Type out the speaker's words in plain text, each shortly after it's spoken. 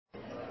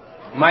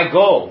my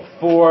goal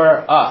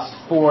for us,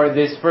 for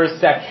this first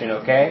section,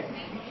 okay,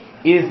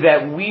 is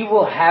that we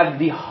will have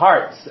the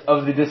hearts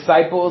of the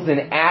disciples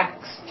in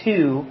Acts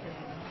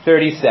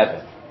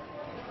 2:37.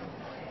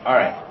 All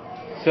right.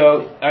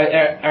 So,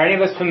 are any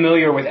of us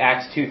familiar with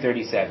Acts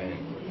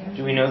 2:37?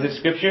 Do we know this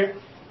scripture?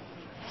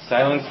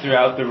 Silence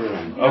throughout the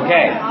room.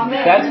 Okay,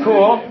 that's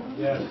cool.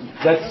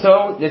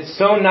 That's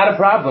so not a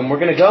problem. We're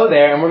going to go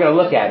there and we're going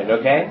to look at it,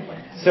 okay?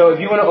 So if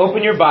you want to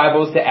open your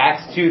Bibles to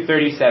Acts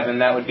 2:37,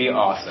 that would be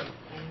awesome.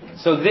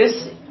 So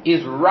this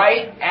is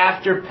right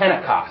after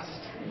Pentecost.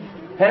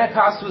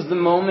 Pentecost was the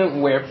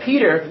moment where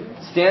Peter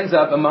stands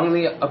up among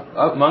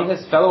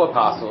his fellow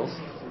apostles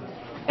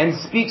and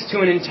speaks to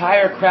an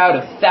entire crowd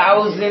of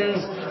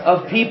thousands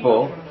of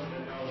people,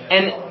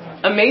 and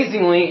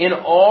amazingly in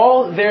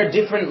all their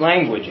different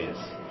languages.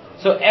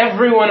 So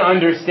everyone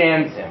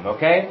understands him,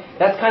 okay?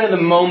 That's kind of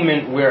the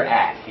moment we're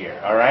at here,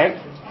 alright?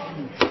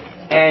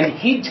 And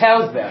he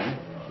tells them,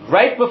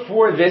 right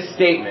before this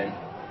statement,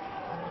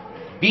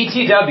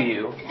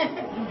 BTW,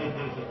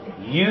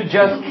 you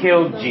just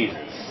killed Jesus.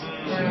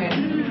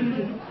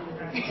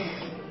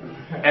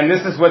 And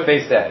this is what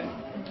they said.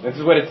 This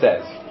is what it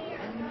says.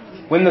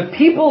 When the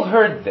people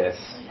heard this,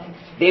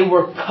 they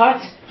were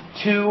cut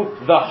to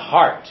the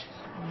heart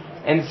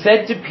and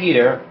said to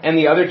Peter and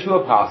the other two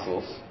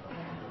apostles,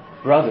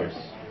 brothers,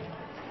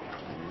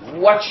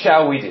 what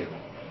shall we do?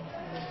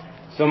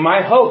 So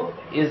my hope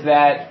is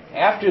that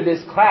after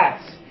this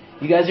class,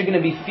 you guys are going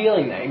to be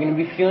feeling that. You're going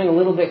to be feeling a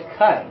little bit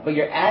cut. But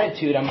your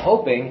attitude, I'm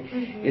hoping,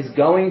 is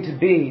going to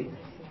be,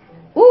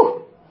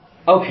 ooh,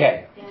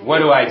 okay, what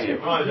do I do?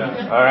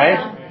 All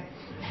right?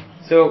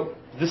 So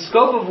the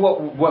scope of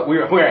what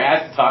we're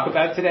asked to talk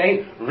about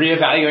today,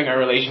 reevaluating our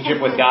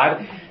relationship with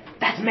God,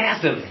 that's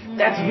massive.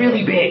 That's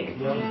really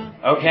big.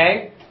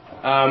 Okay?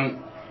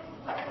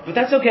 But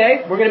that's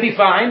okay. We're going to be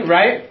fine,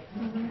 right?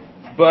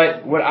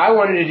 But what I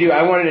wanted to do,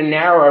 I wanted to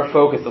narrow our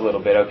focus a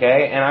little bit,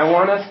 okay? And I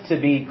want us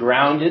to be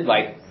grounded,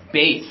 like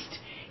based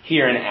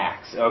here in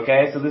Acts,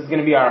 okay? So this is going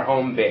to be our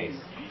home base.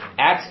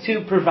 Acts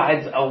 2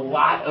 provides a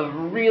lot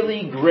of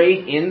really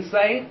great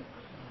insight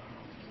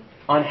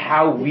on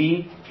how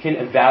we can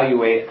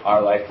evaluate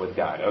our life with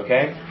God,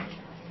 okay?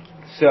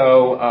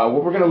 So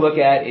what we're going to look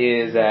at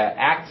is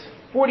Acts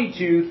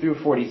 42 through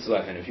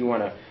 47, if you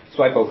want to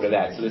swipe over to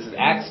that. So this is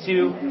Acts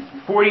 2,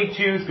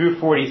 42 through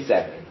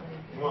 47.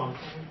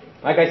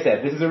 Like I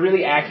said, this is a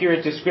really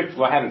accurate description.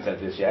 Well, I haven't said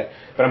this yet,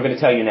 but I'm going to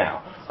tell you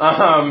now.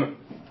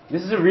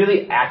 This is a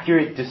really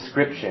accurate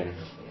description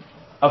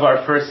of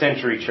our first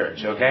century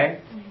church,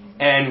 okay?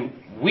 And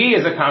we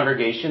as a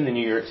congregation, the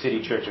New York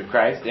City Church of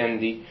Christ, and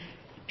the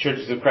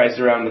churches of Christ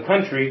around the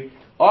country,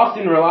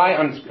 often rely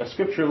on a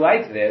scripture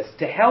like this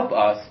to help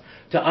us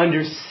to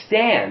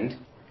understand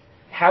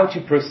how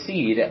to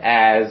proceed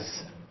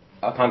as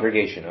a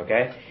congregation,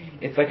 okay?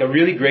 It's like a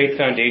really great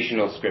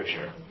foundational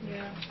scripture.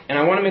 And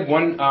I want to make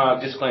one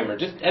disclaimer,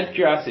 just out of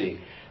curiosity.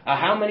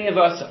 How many of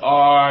us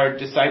are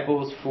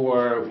disciples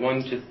for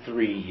 1 to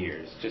 3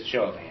 years? Just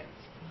show of hands.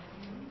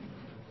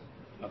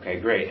 Okay,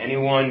 great.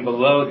 Anyone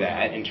below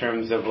that in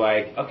terms of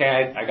like,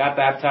 okay, I got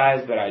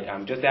baptized, but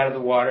I'm just out of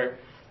the water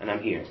and I'm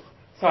here.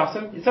 It's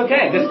awesome. It's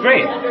okay. That's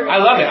great. I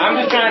love it. I'm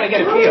just trying to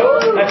get a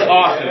feel. That's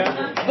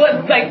awesome.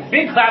 But like,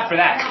 big clap for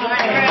that.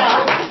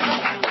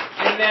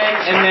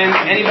 And then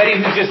anybody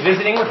who's just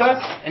visiting with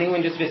us?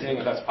 Anyone just visiting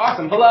with us?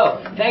 Awesome.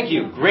 Hello. Thank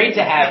you. Great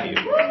to have you.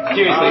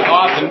 Seriously,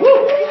 awesome.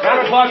 Woo! Round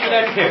of applause for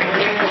them too.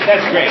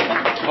 That's great.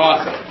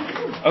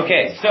 Awesome.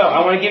 Okay, so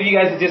I want to give you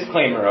guys a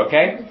disclaimer,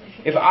 okay?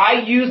 If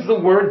I use the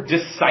word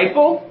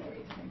disciple,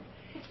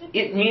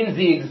 it means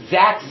the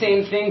exact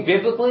same thing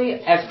biblically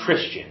as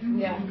Christian.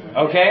 Yeah.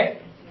 Okay?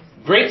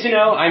 Great to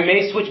know. I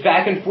may switch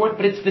back and forth,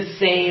 but it's the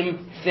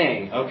same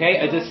thing, okay?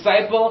 A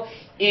disciple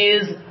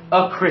is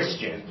a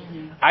Christian.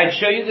 I'd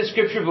show you the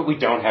scripture, but we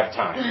don't have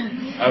time.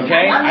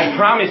 Okay? I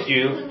promise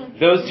you,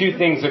 those two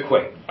things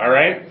equate.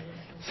 Alright?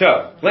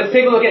 So, let's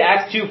take a look at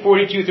Acts 2,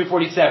 42 through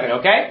 47,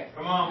 okay?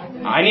 Come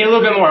on. I need a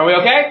little bit more. Are we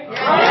okay?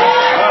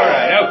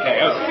 Alright,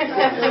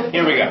 okay.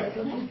 Here we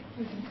go.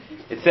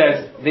 It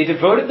says, they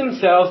devoted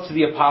themselves to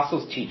the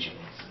apostles' teachings,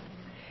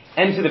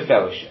 and to the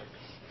fellowship,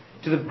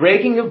 to the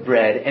breaking of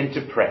bread, and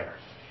to prayer.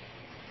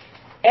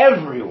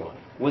 Everyone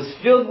was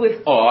filled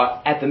with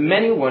awe at the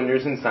many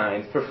wonders and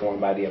signs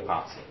performed by the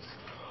apostles.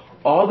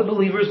 All the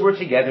believers were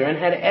together and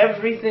had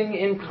everything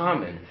in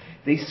common.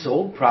 They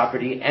sold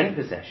property and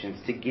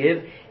possessions to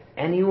give to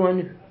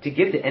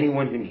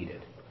anyone who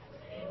needed.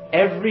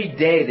 Every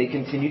day they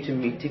continued to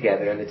meet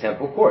together in the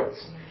temple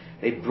courts.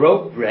 They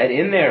broke bread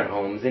in their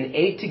homes and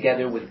ate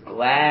together with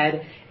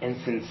glad and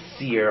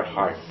sincere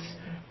hearts,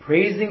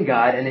 praising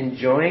God and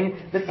enjoying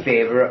the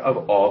favor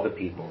of all the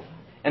people.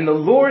 And the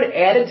Lord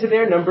added to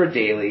their number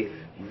daily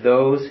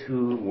those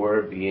who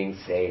were being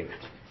saved.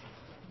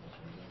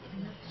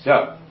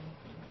 So,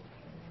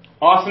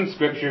 awesome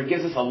scripture,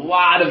 gives us a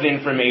lot of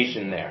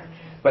information there.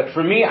 But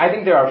for me, I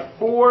think there are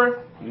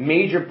 4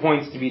 major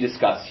points to be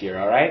discussed here,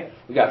 alright?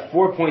 We got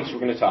 4 points we're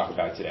going to talk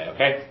about today,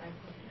 okay?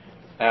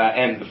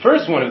 And the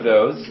first one of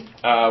those,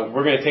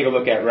 we're going to take a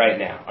look at right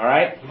now. All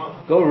right?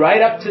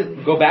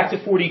 Go back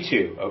to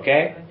 42,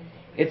 okay?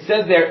 It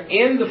says there,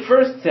 in the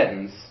first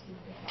sentence,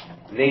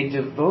 they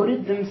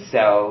devoted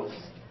themselves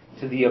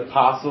to the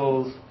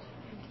apostles'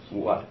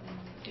 what?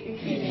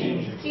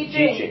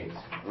 Teachings.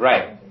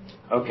 Right.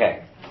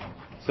 Okay.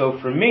 So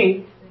for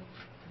me,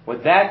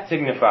 what that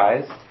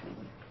signifies,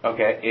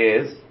 okay,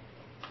 is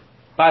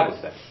Bible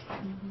study.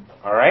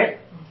 All right?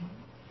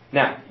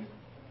 Now,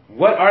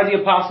 what are the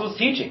apostles'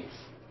 teachings?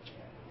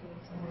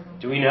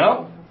 Do we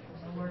know?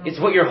 It's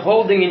what you're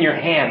holding in your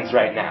hands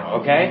right now,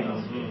 okay?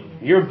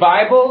 Your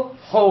Bible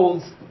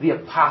holds the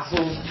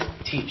apostles'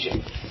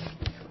 teachings,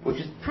 which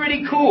is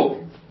pretty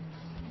cool.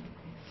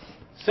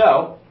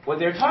 So, what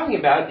they're talking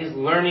about is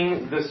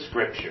learning the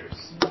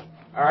scriptures.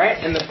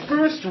 Alright? And the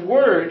first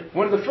word,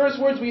 one of the first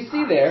words we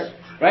see there,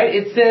 right,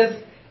 it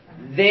says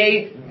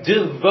they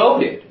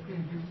devoted.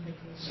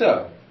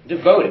 So,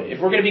 devoted. If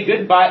we're going to be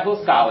good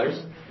Bible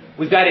scholars,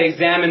 we've got to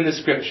examine the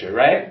scripture,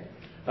 right?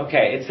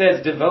 Okay, it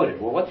says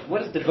devoted. Well,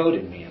 what does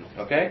devoted mean?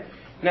 Okay?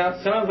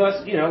 Now, some of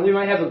us, we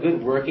might have a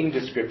good working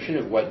description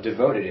of what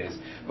devoted is.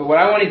 But what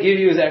I want to give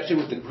you is actually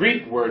what the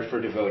Greek word for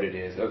devoted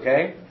is,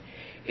 okay?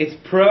 It's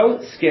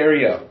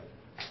proskareo.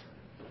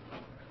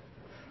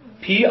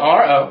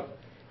 Proskartereo.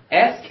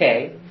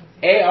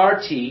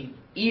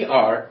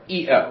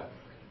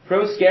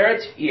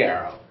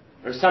 Proskartereo.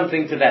 Or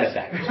something to that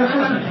effect.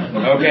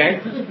 Okay?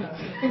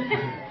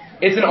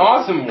 It's an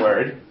awesome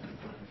word,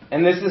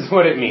 and this is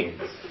what it means.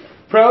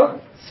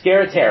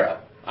 Proskartereo.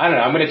 I don't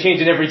know, I'm going to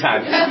change it every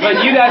time.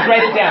 But you guys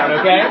write it down,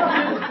 okay?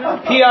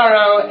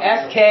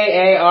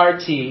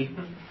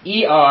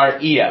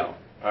 Proskartereo.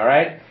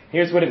 Alright?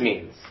 Here's what it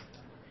means.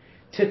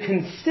 To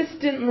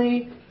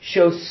consistently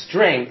show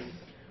strength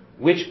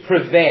which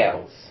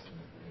prevails,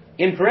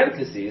 in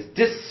parentheses,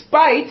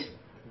 despite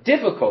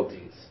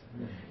difficulties,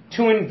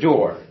 to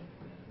endure,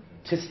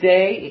 to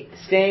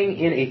staying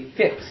in a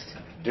fixed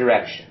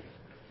direction.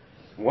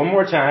 One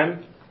more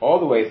time, all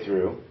the way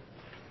through.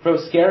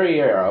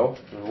 Proskartereo,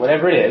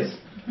 whatever it is,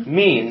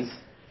 means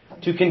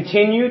to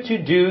continue to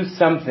do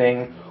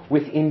something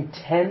with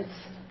intense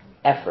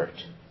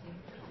effort,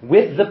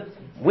 with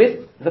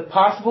the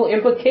possible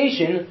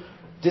implication,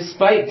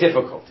 despite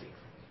difficulty,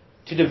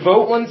 to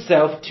devote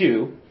oneself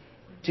to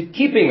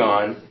keeping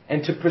on,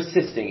 and to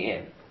persisting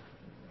in.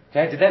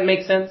 Okay, did that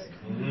make sense?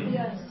 Mm-hmm.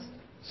 Yes.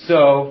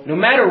 So, no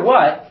matter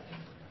what,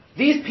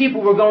 these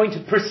people were going to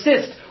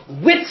persist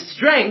with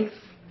strength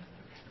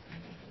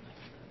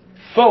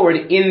forward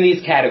in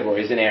these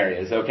categories and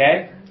areas,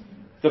 okay?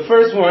 The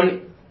first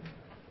one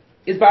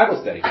is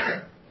Bible study.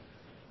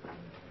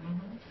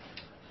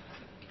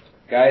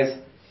 Guys,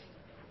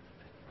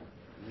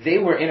 they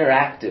were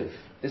interactive.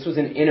 This was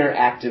an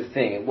interactive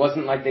thing. It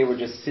wasn't like they were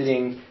just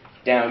sitting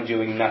down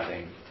doing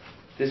nothing.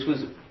 This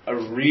was a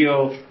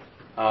real,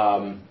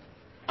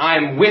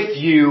 I'm with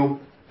you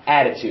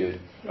attitude,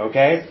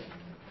 okay?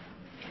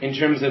 In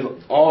terms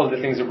of all of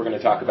the things that we're going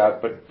to talk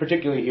about, but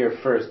particularly here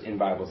first in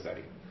Bible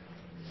study.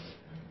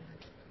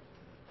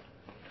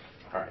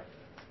 Alright.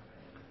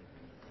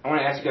 I want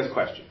to ask you guys a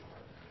question.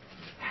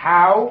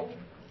 How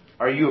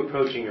are you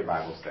approaching your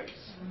Bible studies?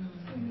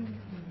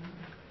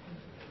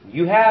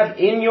 You have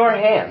in your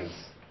hands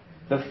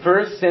the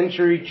first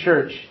century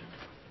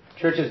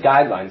church's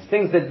guidelines,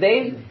 things that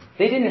they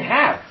didn't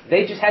have.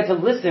 They just had to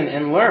listen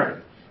and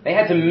learn. They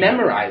had to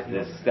memorize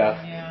this stuff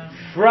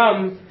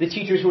from the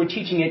teachers who were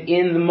teaching it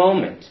in the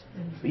moment.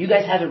 But you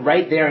guys have it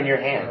right there in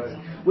your hands,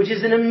 which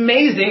is an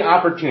amazing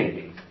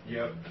opportunity.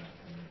 Yep.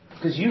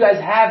 Because you guys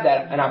have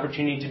an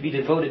opportunity to be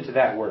devoted to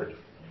that word.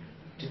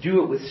 To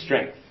do it with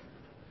strength.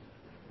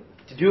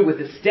 To do it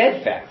with a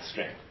steadfast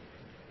strength.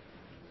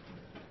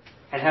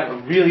 And have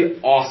a really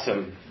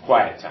awesome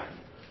quiet time.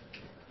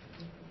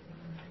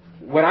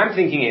 What I'm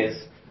thinking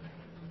is,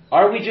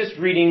 are we just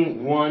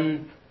reading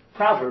one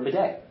proverb a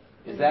day?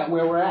 Is that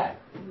where we're at?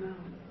 No.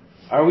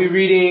 Are we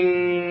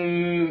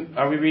reading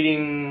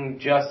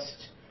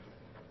just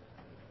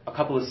a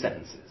couple of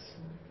sentences?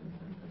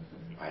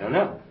 I don't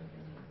know.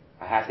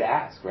 I have to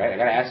ask, right? I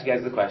gotta ask you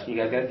guys the question. You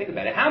guys gotta think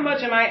about it. How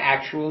much am I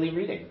actually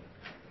reading?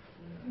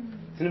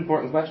 It's an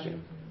important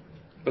question.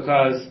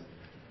 Because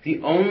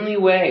the only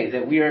way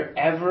that we are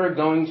ever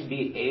going to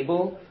be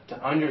able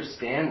to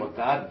understand what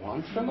God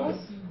wants from us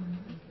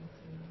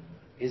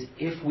is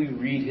if we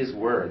read His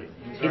Word.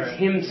 It's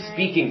Him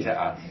speaking to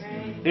us.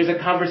 There's a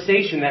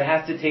conversation that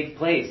has to take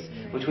place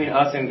between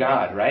us and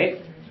God,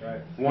 right?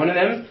 One of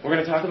them we're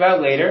going to talk about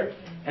later,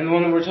 and the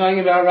one that we're talking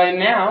about right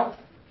now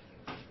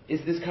is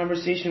this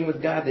conversation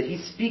with God that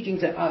He's speaking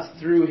to us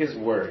through His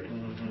Word.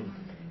 Mm-hmm.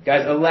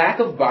 Guys, a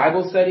lack of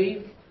Bible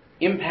study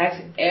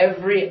impacts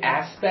every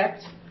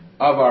aspect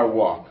of our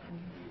walk,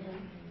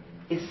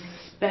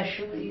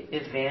 especially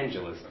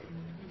evangelism.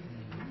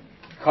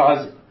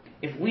 Because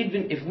if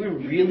we're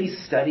really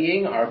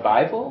studying our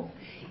Bible,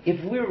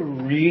 if we're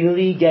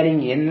really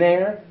getting in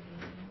there,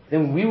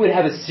 then we would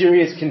have a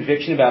serious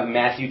conviction about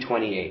Matthew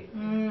 28.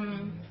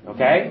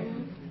 Okay?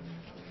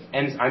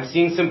 And I'm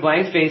seeing some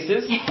blank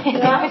faces.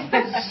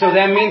 So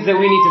that means that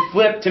we need to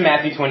flip to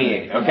Matthew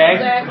 28, okay?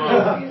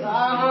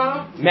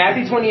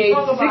 Matthew 28,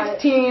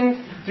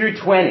 16 through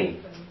 20.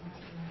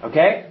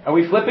 Okay? Are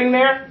we flipping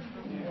there?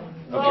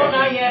 Okay. Oh,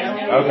 not yet.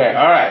 Okay,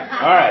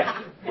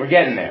 alright. We're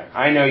getting there.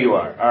 I know you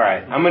are.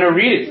 Alright. I'm going to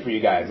read it for you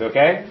guys,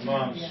 okay?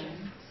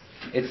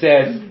 It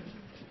says,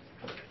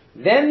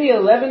 Then the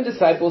 11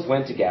 disciples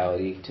went to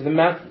Galilee, to the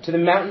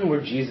mountain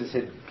where Jesus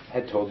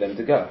had told them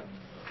to go.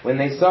 When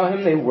they saw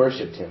him, they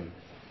worshipped him,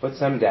 but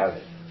some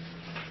doubted.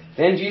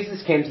 Then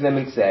Jesus came to them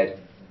and said,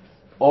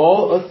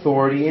 All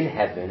authority in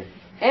heaven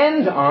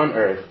and on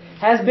earth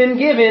has been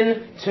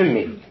given to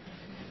me.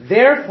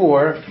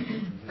 Therefore,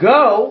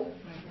 go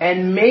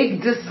and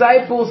make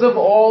disciples of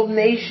all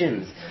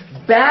nations,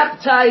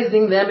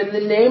 baptizing them in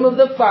the name of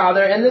the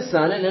Father and the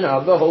Son and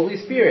of the Holy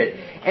Spirit,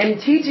 and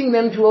teaching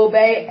them to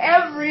obey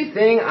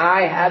everything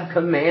I have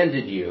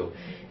commanded you.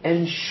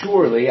 And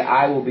surely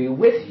I will be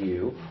with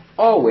you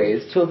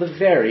always till the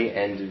very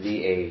end of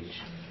the age.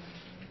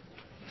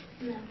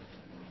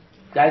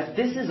 Guys,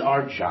 this is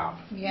our job.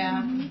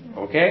 Yeah.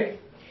 Okay?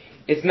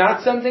 It's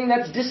not something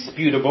that's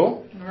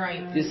disputable.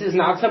 Right. This is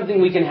not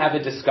something we can have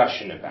a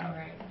discussion about.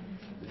 Right.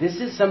 This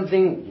is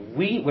something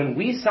when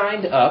we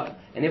signed up,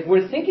 and if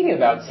we're thinking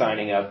about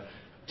signing up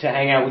to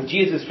hang out with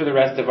Jesus for the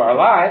rest of our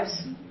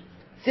lives,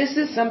 this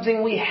is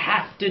something we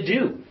have to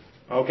do.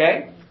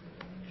 Okay?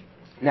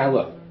 Now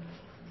look,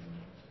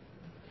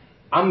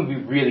 I'm going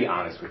to be really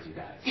honest with you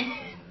guys.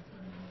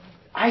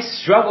 I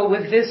struggle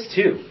with this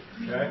too.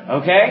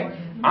 Okay?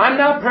 I'm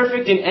not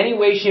perfect in any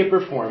way, shape,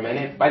 or form. And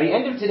if by the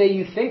end of today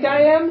you think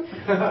I am,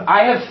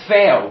 I have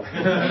failed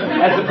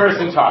as the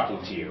person talking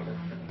to you.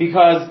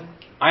 Because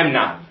I'm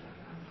not.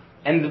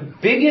 And the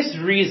biggest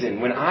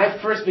reason when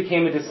I first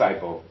became a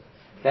disciple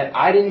that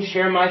I didn't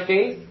share my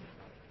faith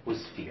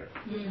was fear.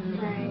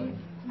 Right.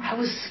 I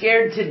was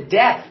scared to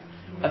death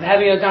of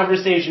having a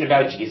conversation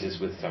about Jesus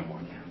with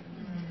someone.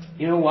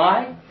 You know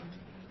why?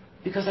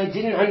 Because I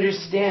didn't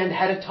understand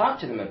how to talk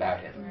to them about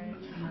him.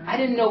 I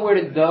didn't know where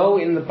to go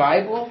in the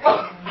Bible.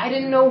 I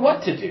didn't know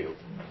what to do.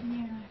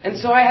 And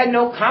so I had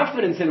no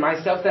confidence in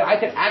myself that I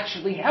could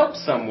actually help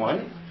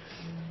someone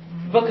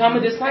become a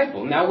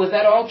disciple. Now, was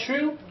that all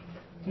true?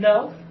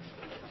 No.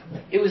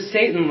 It was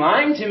Satan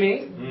lying to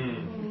me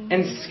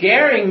and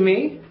scaring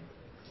me.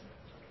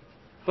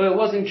 But it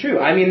wasn't true.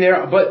 I mean,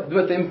 but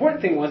the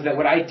important thing was that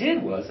what I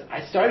did was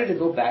I started to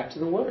go back to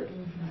the Word.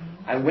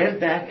 I went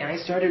back and I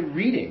started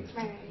reading.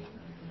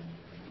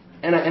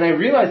 And I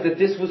realized that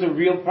this was a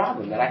real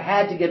problem, that I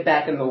had to get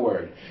back in the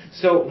Word.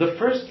 So the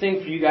first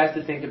thing for you guys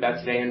to think about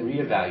today and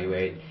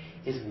reevaluate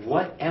is,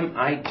 what am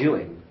I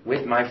doing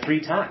with my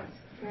free time?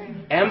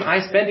 Am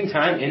I spending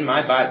time in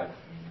my Bible?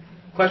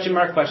 Question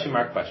mark, question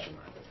mark, question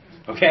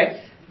mark.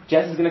 Okay?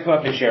 Jess is going to come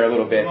up and share a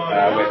little bit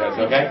with us,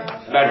 okay?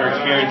 About her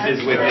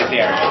experiences with this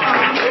area.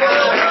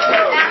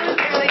 That was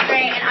really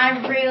great, and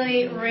I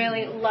really,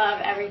 really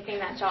love everything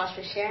that Josh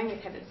was sharing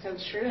because it's so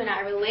true, and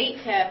I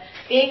relate to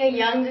being a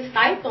young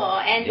disciple.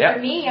 And for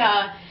me,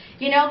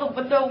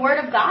 the Word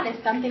of God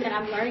is something that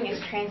I'm learning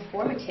is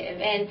transformative.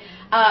 And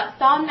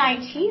Psalm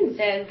 19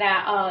 says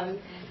that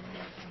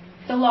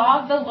the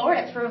law of the Lord,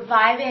 it's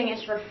reviving,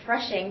 it's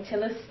refreshing to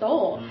the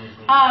soul.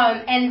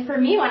 And for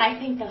me, when I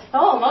think the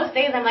soul, most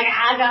days I'm like,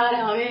 God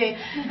help me.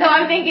 So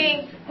I'm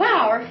thinking,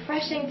 wow,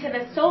 refreshing to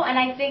the soul. And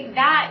I think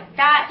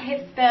that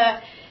hits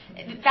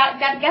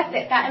that gets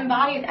it. That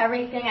embodies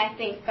everything I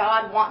think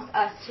God wants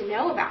us to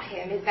know about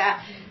him, is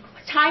that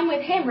time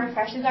with him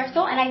refreshes our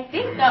soul. And I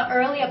think the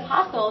early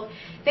apostles,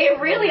 they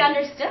really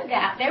understood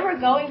that. They were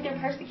going through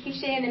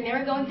persecution and they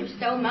were going through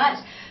so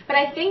much. But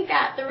I think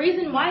that the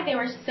reason why they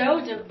were so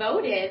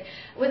devoted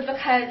was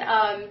because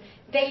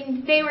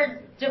they were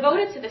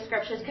devoted to the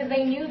scriptures because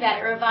they knew that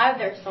it revived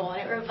their soul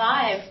and it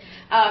revived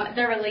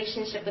their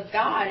relationship with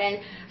God. And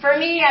for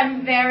me,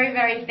 I'm very,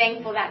 very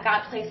thankful that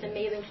God placed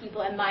amazing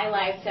people in my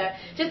life to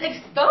just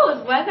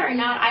expose whether or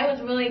not I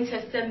was willing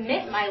to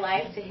submit my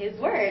life to his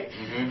word.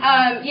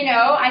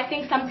 I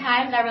think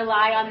sometimes I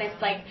rely on this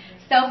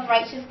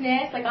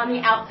self-righteousness, on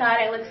the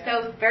outside I look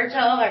so spiritual,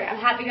 or I'm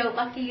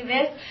happy-go-lucky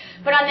this,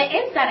 but on the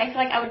inside I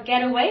feel like I would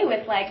get away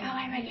with I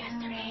read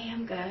yesterday,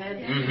 I'm good,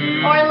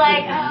 or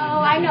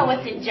I know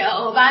what's in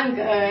Job, I'm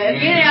good,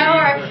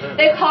 or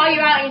they call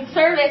you out in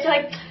service, you're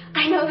like,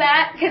 I know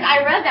that, because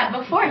I read that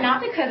before,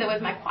 not because it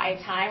was my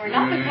quiet time, or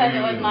not because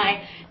it was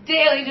my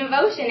daily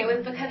devotion, it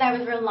was because I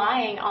was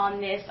relying on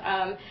this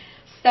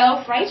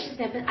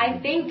self-righteousness. And I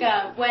think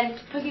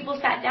when people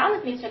sat down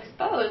with me to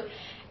expose,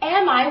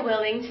 am I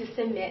willing to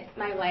submit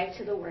my life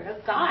to the Word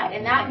of God?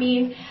 And that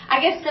means, I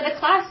guess, to the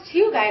class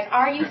too, guys,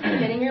 are you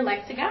submitting your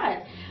life to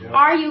God? Yep.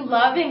 Are you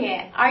loving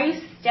it? Are you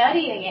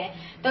studying it?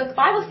 The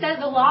Bible says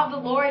the law of the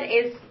Lord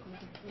is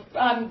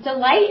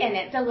delight in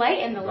it. Delight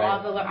in the law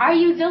of the Lord. Are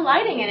you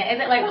delighting in it? Is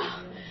it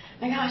oh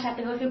my gosh, I have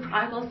to go through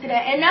Chronicles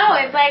today? And no,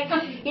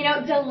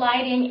 it's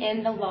delighting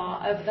in the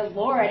law of the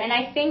Lord. And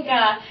I think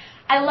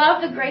I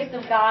love the grace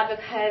of God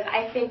because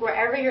I think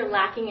wherever you're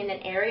lacking in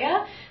an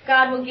area,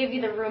 God will give you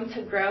the room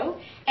to grow.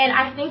 And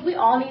I think we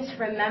all need to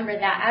remember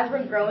that as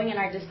we're growing in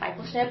our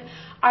discipleship,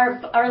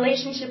 our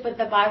relationship with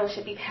the Bible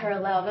should be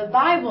parallel. The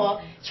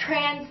Bible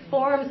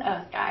transforms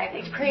us, guys.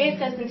 It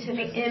creates us into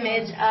the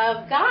image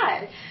of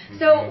God.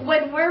 So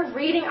when we're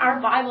reading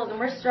our Bibles and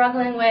we're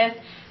struggling with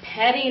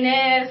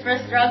pettiness, we're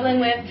struggling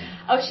with,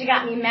 oh, she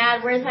got me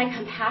mad, where's my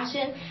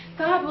compassion?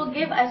 God will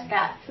give us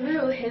that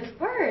through His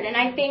Word. And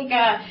I think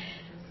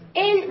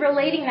in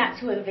relating that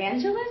to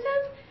evangelism,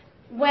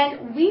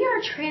 when we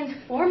are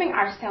transforming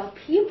ourselves,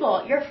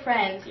 people, your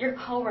friends, your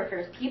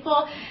coworkers,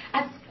 people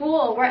at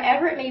school,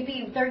 wherever it may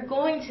be, they're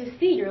going to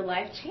see your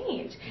life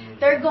change.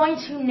 They're going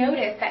to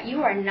notice that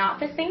you are not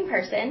the same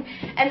person,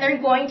 and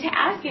they're going to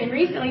ask you. And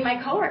recently,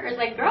 my coworker's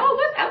like, "Girl,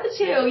 what's up with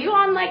you? You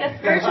on like a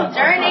spiritual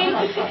journey?"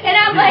 And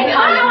I'm like,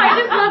 "Oh no, I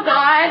just love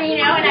God, you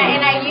know."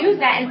 And I use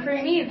that, and for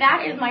me,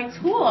 that is my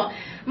tool.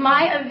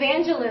 My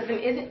evangelism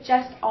isn't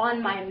just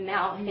on my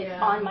mouth, it's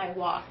on my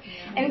walk.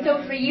 And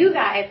so for you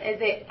guys, is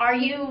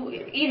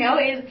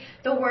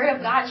the Word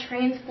of God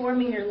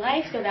transforming your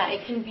life so that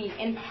it can be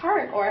in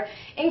part or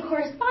in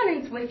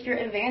correspondence with your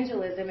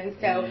evangelism? And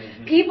so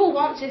people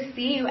won't just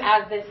see you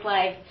as this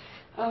like,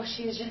 oh,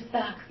 she's just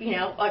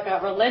like a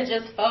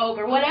religious phobe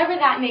or whatever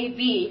that may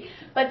be,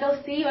 but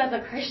they'll see you as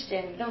a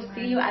Christian. They'll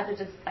see you as a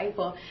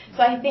disciple.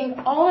 So I think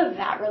all of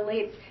that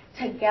relates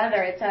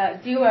together. It's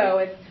a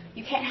duo.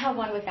 You can't have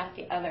one without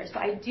the other. So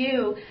I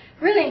do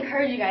really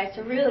encourage you guys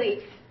to really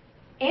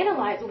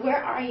analyze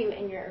where are you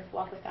in your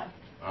walk with God.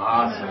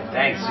 Awesome.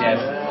 Thanks, Yes.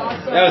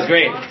 That was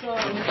great.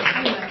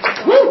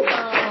 Woo!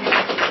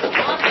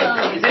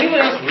 Is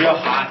anyone else real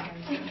hot?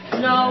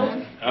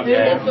 No.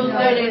 Okay.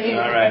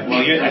 All right.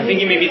 Well, I think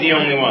you may be the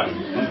only one.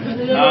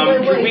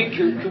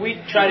 Could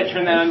we try to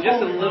turn that on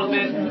just a little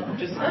bit?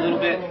 Just a little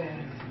bit.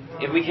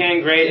 If we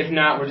can, great. If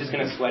not, we're just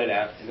going to sweat it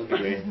out. It'll be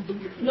great.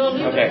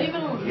 Okay.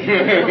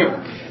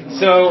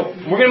 So,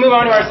 we're going to move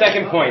on to our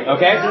second point,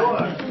 okay?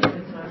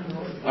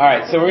 All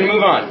right, so we're going to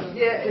move on.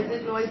 Yeah, is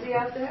it noisy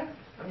out there?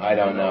 I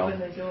don't know. Open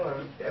the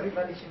door.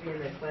 Everybody should be in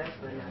their class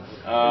by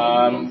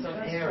now. Some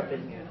air up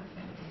in here.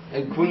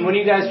 When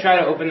you guys try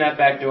to open that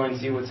back door and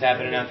see what's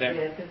happening out there?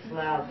 Yeah, if it's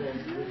loud, then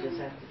we just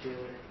have to deal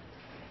with it.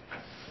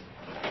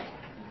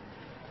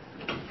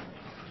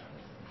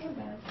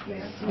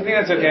 I think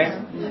that's okay.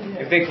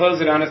 If they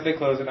close it on us, they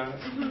close it on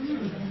us.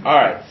 All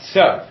right,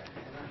 so,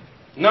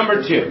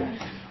 number 2.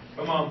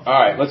 Come on. All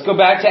right, let's go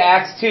back to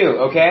Acts 2,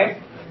 okay?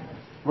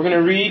 We're going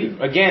to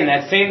read, again,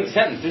 that same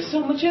sentence. There's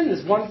so much in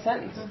this one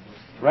sentence,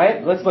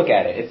 right? Let's look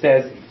at it. It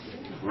says,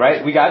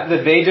 right, we got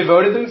they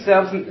devoted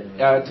themselves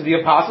to the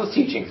apostles'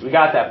 teachings. We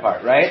got that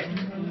part, right?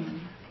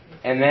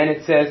 And then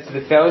it says, to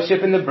the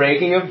fellowship and the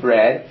breaking of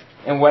bread.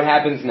 And what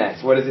happens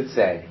next? What does it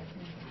say?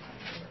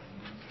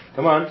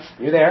 Come on,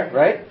 you're there,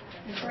 right?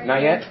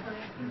 Not yet?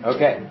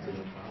 Okay.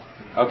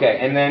 Okay,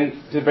 and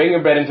then to breaking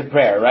of bread and to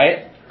prayer,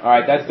 right?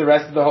 Alright, that's the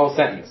rest of the whole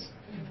sentence.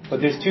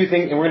 But there's 2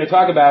 things, and we're going to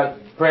talk about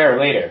prayer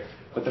later.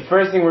 But the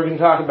first thing we're going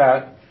to talk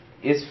about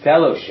is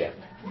fellowship.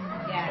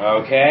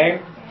 Okay?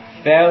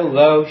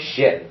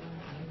 Fellowship.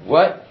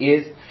 What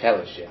is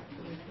fellowship?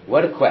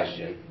 What a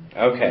question.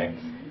 Okay.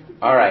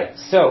 Alright,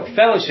 so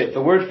fellowship,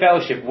 the word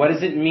fellowship, what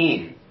does it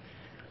mean?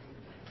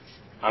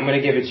 I'm going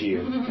to give it to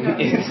you.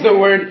 It's the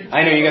word,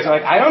 I know you guys are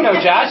like, I don't know,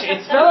 Josh,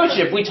 it's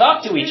fellowship. We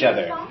talk to each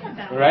other.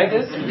 Right?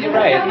 You're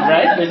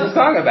right? There's a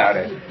song about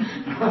it.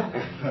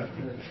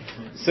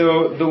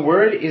 So the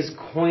word is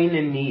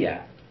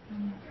koinonia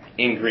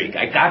in Greek.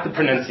 I got the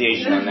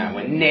pronunciation on that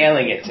one.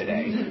 Nailing it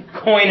today.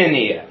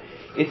 Koinonia.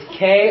 It's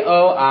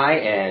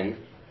Koinoania.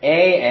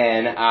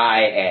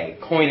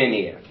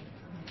 Koinonia.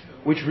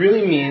 Which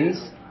really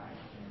means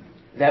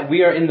that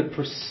we are in the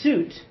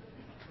pursuit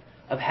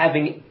of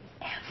having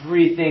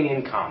everything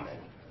in common.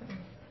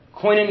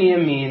 Koinonia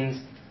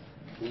means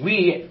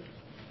we,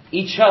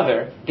 each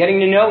other, getting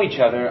to know each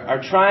other,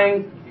 are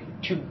trying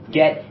to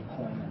get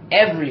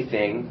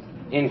everything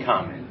in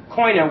common.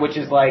 Koina, which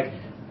is like,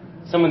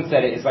 someone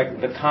said it, is like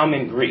the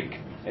common Greek.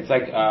 It's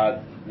like,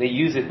 they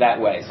use it that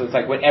way. So it's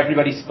like what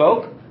everybody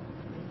spoke.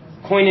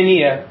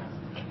 Koinonia,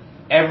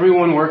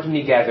 everyone working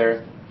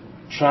together,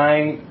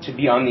 trying to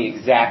be on the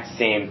exact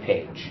same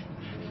page.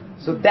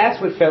 So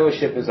that's what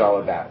fellowship is all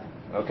about.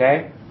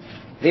 Okay?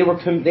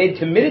 They'd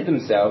committed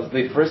themselves,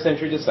 the first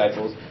century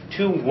disciples,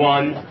 to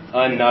one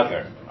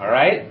another.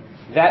 Alright?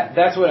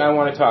 That's what I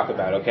want to talk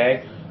about,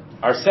 okay?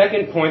 Our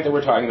second point that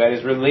we're talking about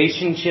is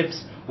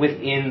relationships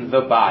within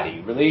the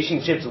body.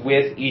 Relationships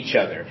with each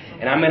other.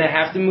 And I'm going to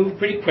have to move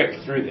pretty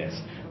quick through this.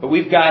 But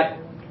we've got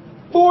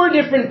 4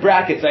 different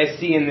brackets I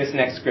see in this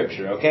next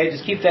scripture, okay?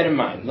 Just keep that in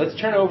mind. Let's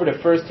turn over to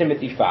 1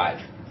 Timothy 5.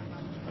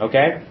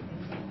 Okay?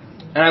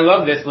 And I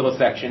love this little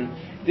section.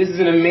 This is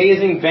an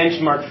amazing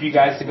benchmark for you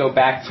guys to go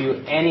back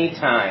to any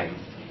time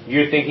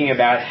you're thinking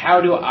about how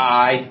do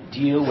I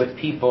deal with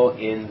people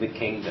in the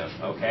kingdom,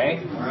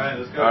 okay? All right,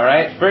 let's go. All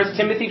right, 1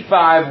 Timothy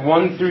 5,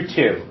 1 through 2.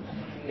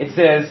 It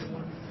says,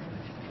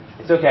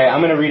 it's okay,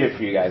 I'm going to read it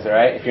for you guys, all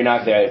right? If you're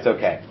not there, it's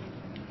okay.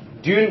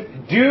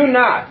 Do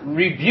not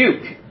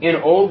rebuke an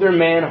older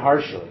man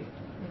harshly,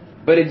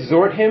 but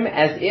exhort him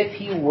as if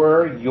he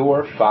were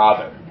your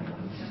father.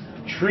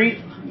 Treat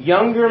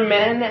younger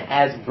men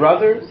as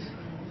brothers,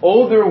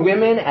 older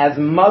women as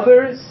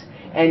mothers,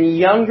 and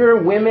younger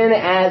women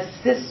as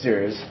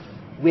sisters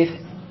with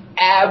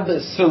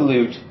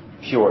absolute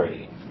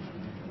purity.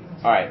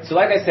 Alright, so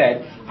like I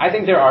said, I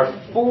think there are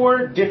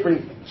 4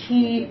 different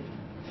key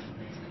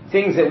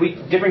things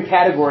different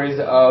categories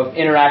of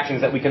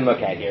interactions that we can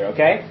look at here,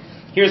 okay?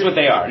 Here's what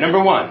they are.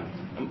 Number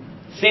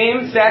 1,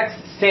 same sex,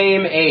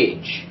 same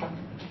age.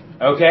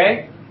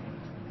 Okay?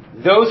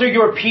 Those are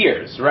your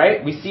peers,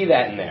 right? We see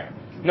that in there.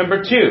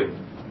 Number 2,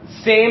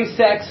 same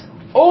sex,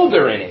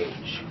 older in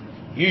age.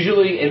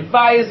 Usually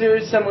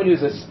advisors, someone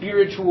who's a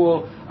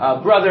spiritual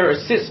brother or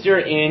sister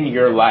in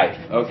your life.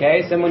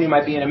 Okay? Someone you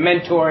might be in a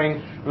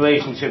mentoring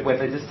relationship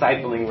with, a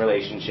discipling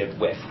relationship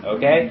with.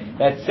 Okay?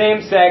 That's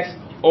same sex,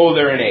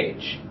 older in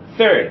age.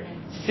 3rd,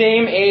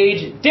 same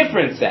age,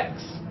 different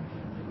sex.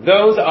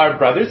 Those are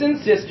brothers and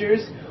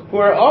sisters who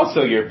are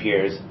also your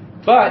peers,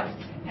 but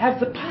have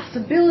the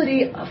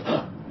possibility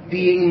of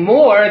being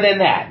more than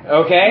that,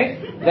 okay?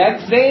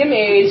 That's same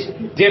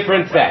age,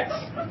 different sex.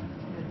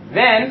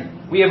 Then,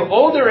 we have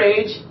older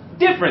age,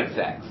 different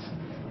sex.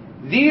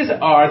 These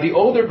are the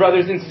older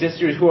brothers and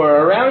sisters who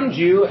are around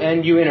you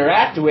and you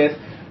interact with,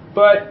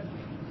 but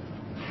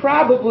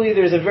probably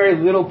there's a very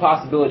little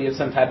possibility of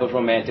some type of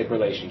romantic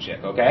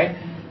relationship, okay?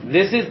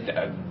 These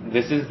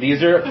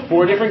are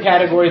 4 different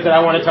categories that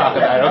I want to talk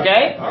about,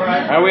 okay? All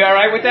right. Are we all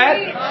right with that?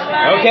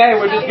 Okay,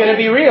 we're just going to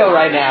be real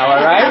right now,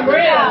 all right?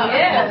 Real,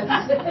 yes.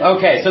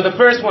 Okay, so the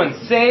first one,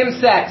 same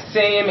sex,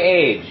 same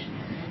age.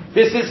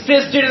 This is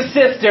sister to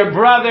sister,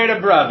 brother to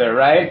brother,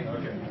 right?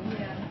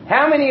 Okay.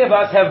 How many of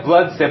us have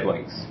blood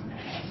siblings?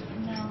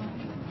 No.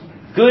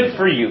 Good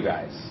for you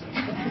guys.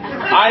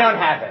 I don't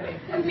have any.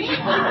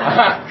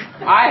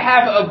 I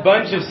have a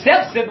bunch of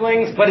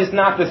step-siblings, but it's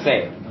not the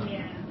same.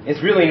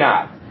 It's really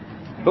not.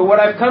 But what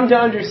I've come to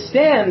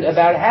understand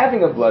about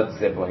having a blood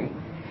sibling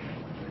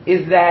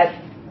is that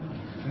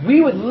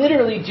we would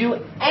literally do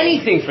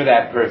anything for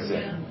that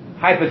person,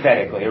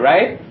 hypothetically,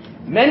 right?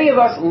 Many of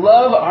us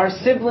love our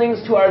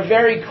siblings to our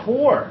very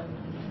core.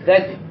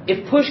 That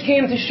if push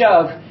came to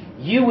shove,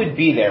 you would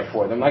be there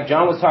for them. Like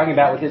John was talking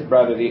about with his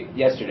brother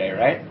yesterday,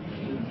 right?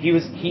 He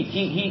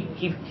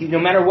no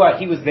matter what,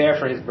 he was there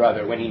for his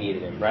brother when he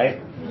needed him, right?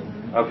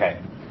 Okay.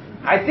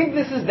 I think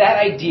this is that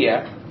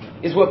idea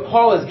is what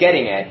Paul is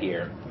getting at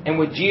here, and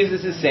what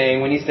Jesus is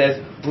saying when he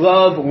says,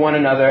 love one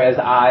another as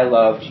I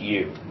loved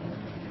you.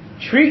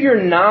 Treat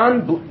your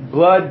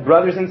non-blood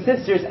brothers and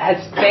sisters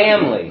as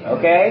family,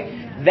 okay?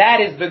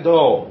 That is the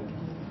goal.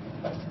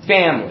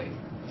 Family.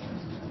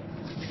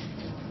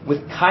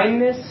 With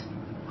kindness,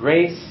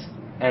 grace,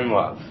 and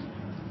love.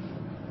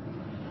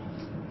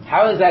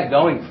 How is that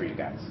going for you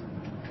guys?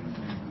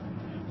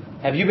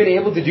 Have you been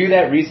able to do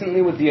that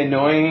recently with the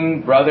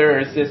annoying brother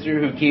or sister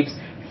who keeps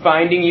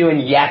finding you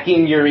and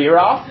yakking your ear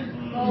off?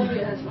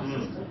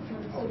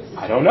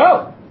 I don't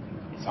know.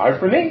 It's hard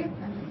for me.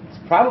 It's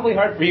probably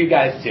hard for you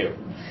guys too.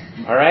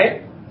 All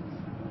right?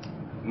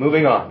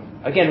 Moving on.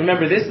 Again,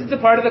 remember, this is the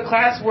part of the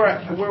class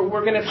where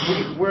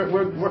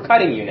we're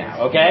cutting you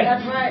now, okay?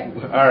 That's right.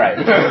 All right.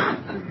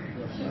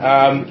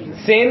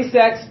 Same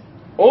sex,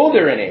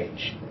 older in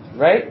age,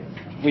 right?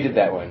 We did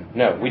that one.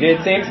 No, we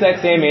did same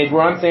sex, same age.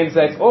 We're on same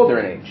sex, older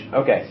in age.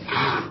 Okay.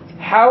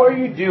 How are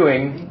you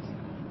doing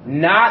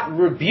not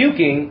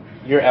rebuking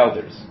your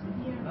elders?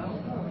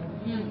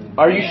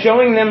 Are you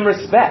showing them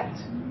respect?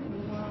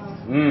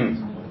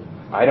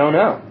 I don't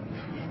know.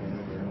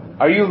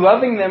 Are you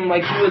loving them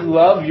like you would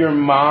love your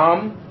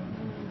mom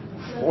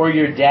or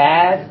your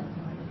dad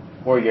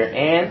or your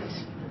aunt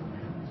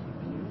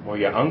or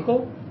your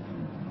uncle?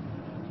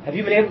 Have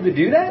you been able to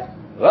do that?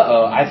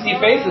 Uh-oh, I see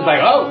faces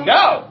like, oh,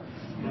 no!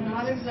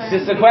 It's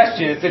just a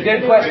question. It's a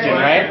good question,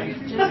 right?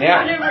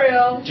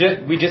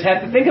 Yeah. We just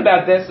have to think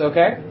about this,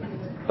 okay?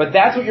 But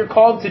that's what you're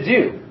called to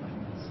do.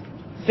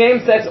 Same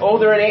sex,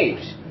 older in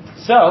age.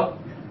 So,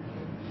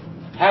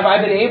 have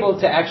I been able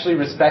to actually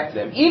respect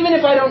them? Even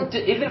if I don't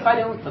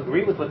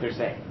agree with what they're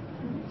saying.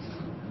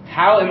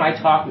 How am I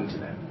talking to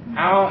them?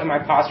 How am I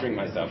posturing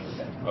myself with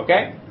them?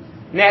 Okay?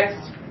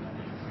 Next.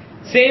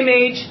 Same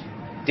age,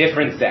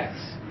 different sex.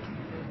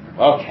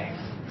 Okay.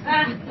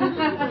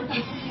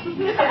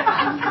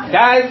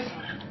 Guys,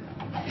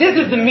 this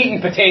is the meat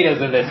and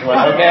potatoes of this one,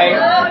 okay?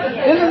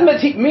 This is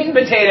meat and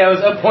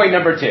potatoes of point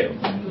number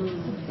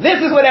 2.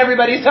 This is what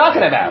everybody's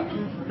talking about.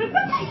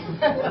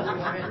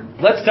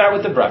 Let's start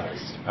with the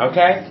brothers,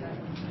 okay?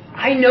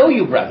 I know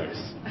you brothers.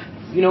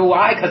 You know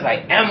why? Because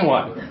I am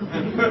one.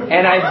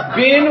 And I've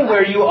been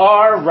where you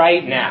are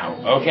right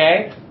now,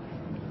 okay?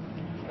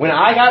 When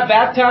I got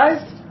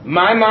baptized,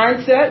 my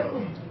mindset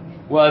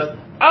was,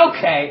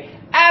 okay,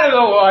 out of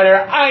the water,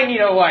 I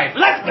need a wife.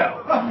 Let's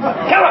go.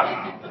 Come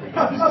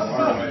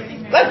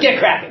on. Let's get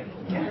cracking.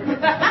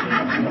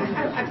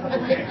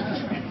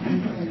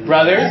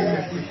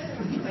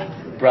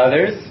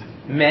 Brothers,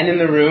 Men in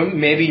the room,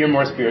 maybe you're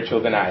more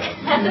spiritual than I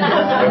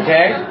am.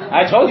 Okay?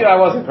 I told you I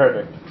wasn't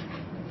perfect.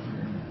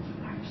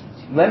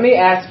 Let me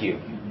ask you,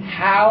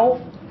 how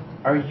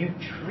are you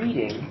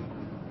treating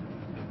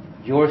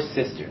your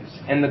sisters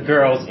and the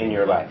girls in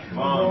your life?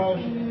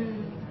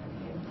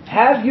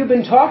 Have you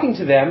been talking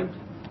to them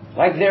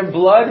like they're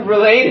blood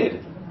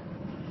related?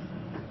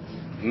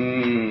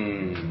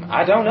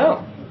 I don't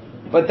know.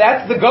 But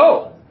that's the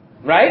goal,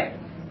 right?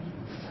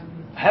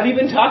 Have you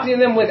been talking to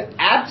them with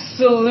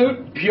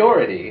absolute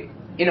purity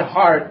in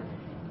heart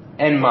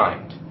and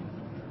mind?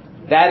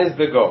 That is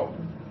the goal.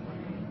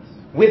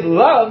 With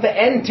love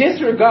and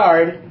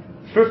disregard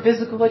for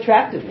physical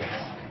attractiveness.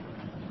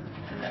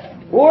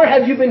 Or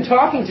have you been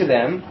talking to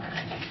them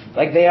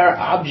like they are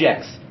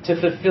objects to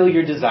fulfill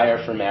your desire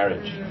for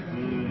marriage?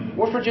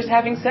 Or for just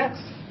having sex?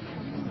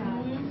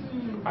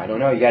 I don't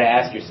know. You got to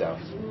ask yourself.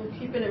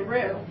 Keeping it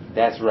real.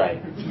 That's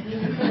right.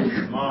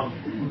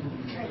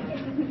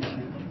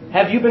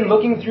 Have you been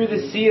looking through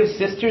the sea of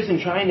sisters and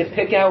trying to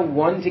pick out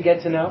one to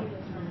get to know?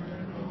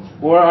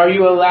 Or are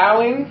you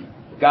allowing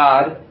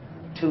God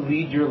to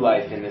lead your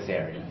life in this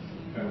area?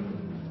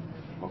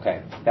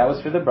 Okay, that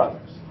was for the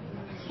brothers.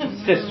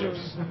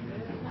 Sisters,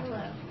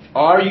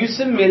 are you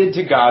submitted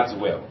to God's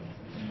will?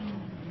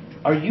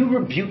 Are you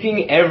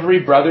rebuking every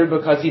brother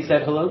because he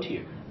said hello to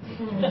you?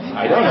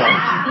 I don't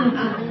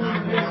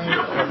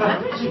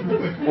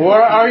know.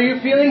 Or are you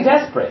feeling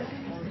desperate?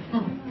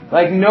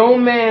 Like no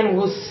man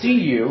will see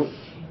you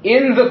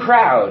in the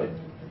crowd,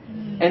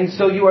 and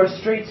so you are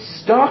straight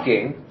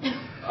stalking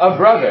a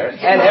brother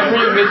at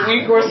every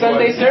midweek or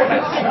Sunday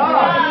service?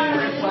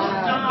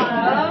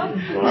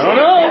 I don't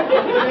know.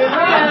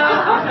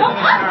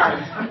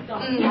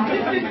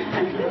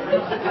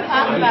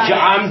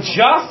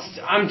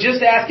 I'm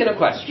just asking a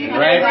question,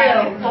 right?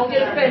 Don't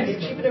get offended.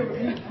 Keep it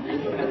real.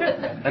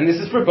 And this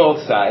is for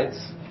both sides.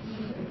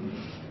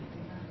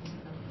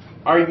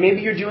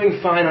 Maybe you're doing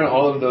fine on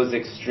all of those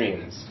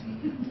extremes.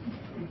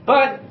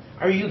 But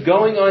are you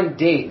going on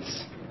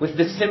dates with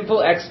the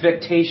simple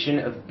expectation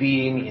of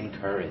being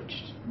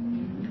encouraged?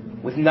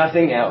 With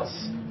nothing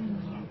else?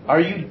 Are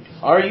you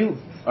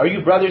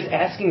brothers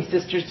asking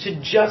sisters to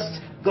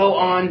just go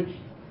on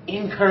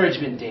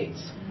encouragement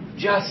dates?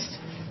 Just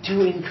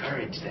to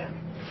encourage them.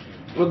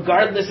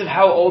 Regardless of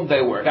how old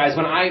they were. Guys,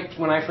 when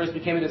I first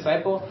became a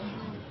disciple,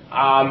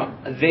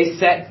 they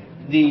set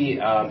the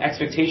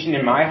expectation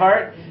in my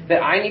heart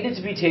that I needed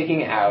to be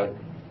taking out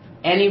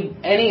any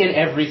and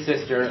every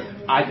sister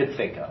I could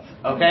think of.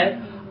 Okay?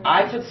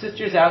 I took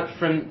sisters out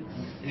from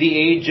the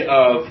age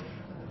of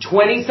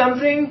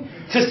 20-something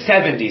to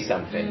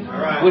 70-something.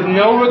 Right. With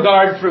no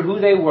regard for who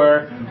they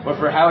were or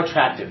for how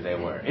attractive they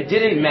were. It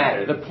didn't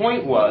matter. The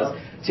point was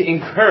to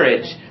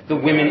encourage the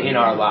women in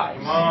our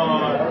lives.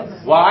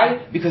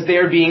 Why? Because they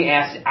are being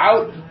asked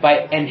out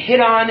and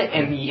hit on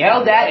and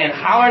yelled at and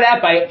hollered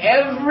at by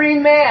every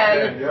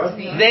man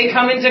they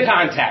come into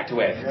contact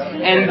with.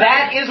 And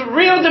that is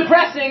real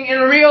depressing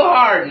and real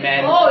hard,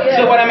 men.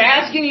 So what I'm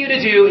asking you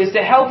to do is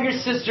to help your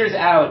sisters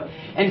out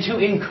and to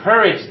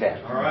encourage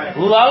them.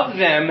 Love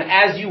them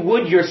as you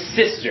would your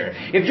sister.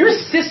 If your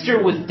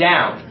sister was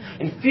down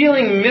and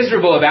feeling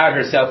miserable about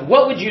herself,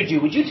 what would you do?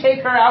 Would you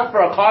take her out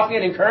for a coffee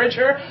and encourage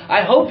her?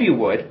 I hope you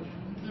would.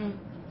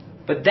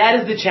 But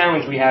that is the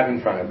challenge we have in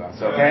front of us,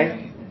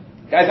 okay?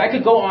 Guys, I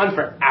could go on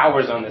for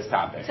hours on this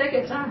topic. Take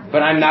your time.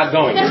 But I'm not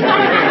going to.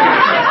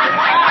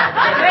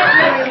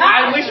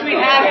 I wish we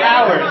had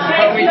hours,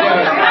 but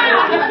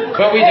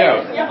we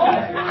don't.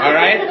 All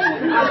right?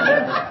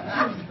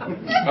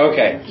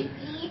 Okay.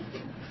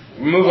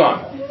 Move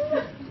on.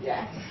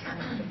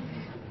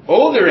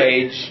 Older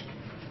age,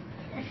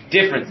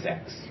 different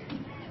sex.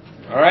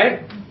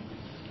 Alright?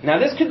 Now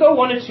this could go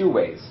one of two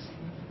ways.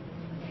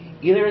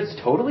 Either it's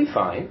totally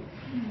fine,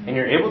 and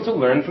you're able to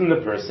learn from the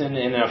person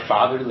in a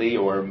fatherly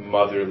or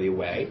motherly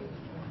way,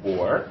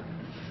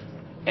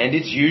 and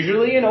it's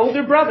usually an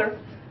older brother.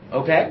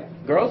 Okay?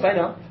 Girls, I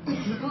know.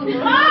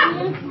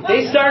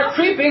 They start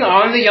creeping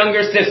on the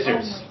younger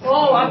sisters.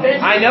 Oh,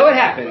 I know it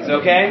happens,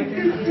 okay?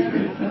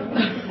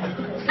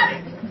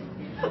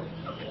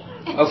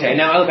 Okay,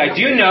 now look, I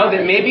do know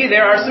that maybe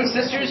there are some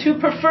sisters who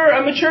prefer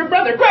a mature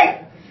brother. Great!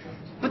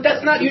 But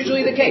that's not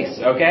usually the case,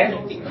 okay?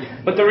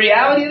 But the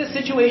reality of the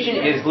situation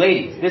is,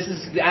 ladies,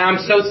 I'm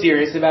so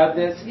serious about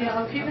this.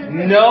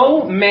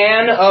 No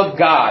man of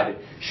God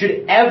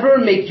should ever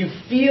make you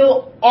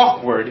feel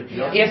awkward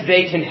if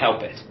they can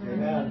help it.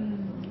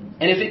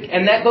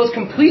 And that goes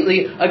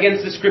completely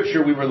against the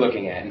scripture we were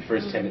looking at in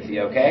 1 Timothy,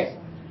 okay?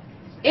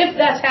 If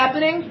that's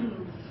happening,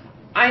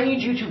 I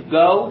need you to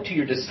go to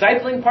your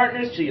discipling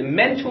partners, to your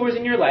mentors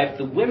in your life,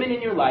 the women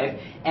in your life,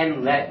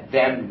 and let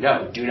them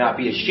know. Do not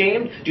be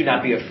ashamed. Do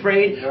not be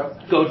afraid.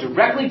 Go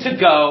directly to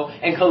Go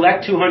and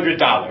collect $200,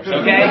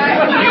 okay?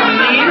 You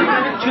need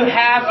to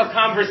have a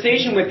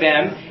conversation with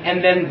them,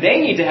 and then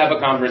they need to have a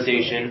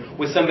conversation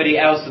with somebody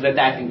else so that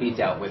can be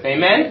dealt with.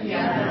 Amen?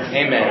 Yes.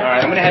 Amen. All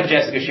right, I'm going to have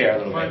Jessica share a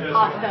little bit.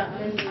 Awesome.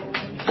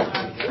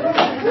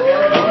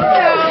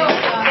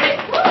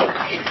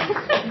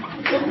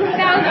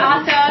 was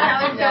awesome. That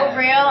was so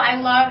real. I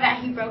love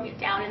that he broke it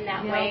down in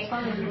that way.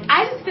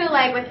 I just feel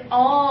like with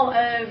all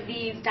of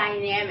these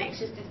dynamics,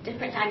 just these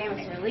different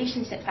dynamics and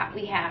relationships that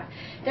we have,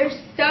 there's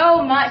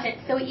so much.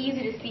 It's so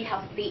easy to see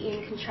how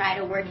Satan can try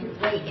to work his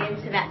way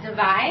into that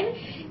divide.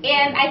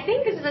 And I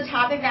think this is a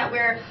topic that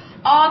we're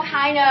all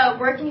kind of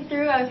working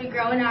through as we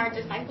grow in our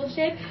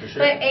discipleship.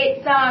 Sure. But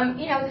it's,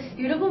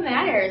 disputable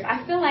matters.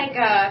 I feel like,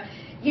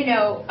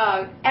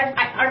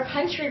 our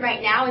country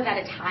right now is at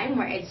a time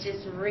where it's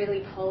just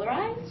really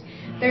polarized.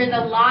 There's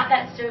a lot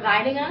that's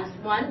dividing us.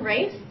 One,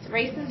 race.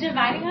 Race is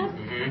dividing us.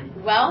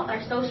 Mm-hmm. Wealth,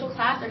 our social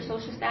class, our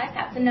social status,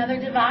 that's another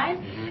divide.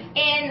 Mm-hmm.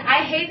 And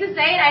I hate to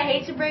say it, I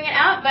hate to bring it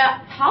up,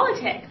 but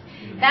politics.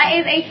 That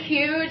is a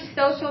huge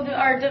social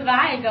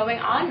divide going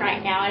on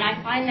right now. And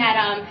I find that,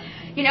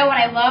 what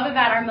I love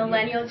about our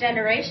millennial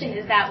generation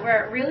is that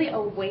we're really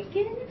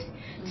awakened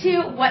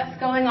to what's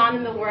going on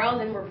in the world,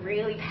 and we're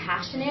really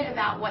passionate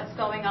about what's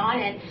going on,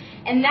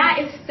 and that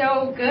is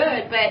so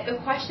good. But the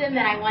question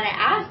that I want to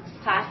ask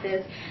class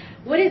is,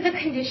 what is the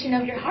condition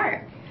of your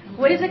heart?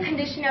 What is the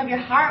condition of your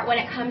heart when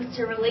it comes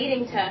to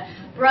relating to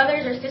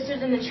brothers or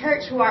sisters in the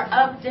church who are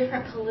of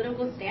different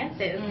political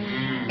stances?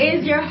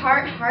 Is your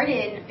heart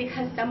hardened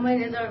because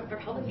someone is a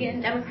Republican,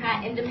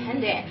 Democrat,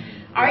 Independent?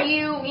 Are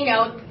you,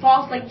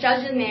 falsely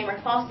judging them or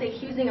falsely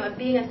accusing them of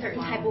being a certain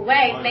type of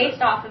way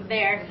based off of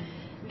their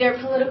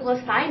political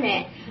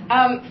assignment?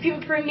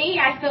 For me,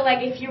 I feel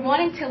like if you're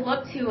wanting to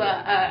look to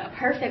a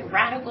perfect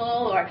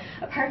radical or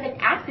a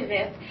perfect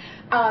activist,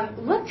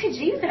 look to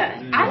Jesus.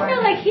 I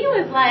feel like he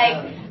was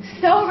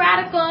so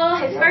radical.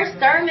 His first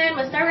sermon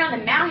was Sermon on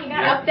the Mount. He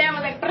got up there and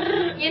was like,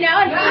 and he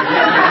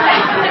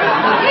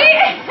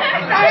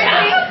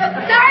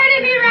sorry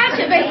to be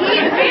ratchet, but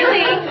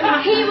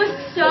he was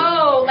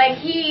so,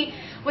 he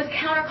was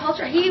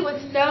counterculture. He was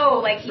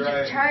so, he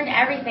just turned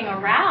everything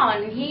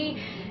around. And he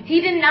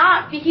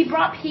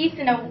brought peace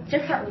in a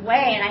different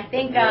way, and I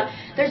think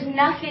there's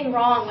nothing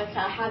wrong with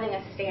having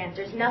a stance.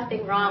 There's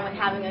nothing wrong with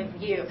having a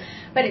view.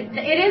 But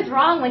it is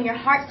wrong when your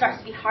heart starts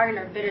to be hardened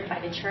or bittered by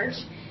the church.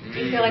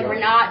 You feel like we're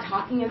not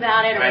talking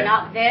about it or we're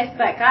not this.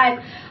 But guys,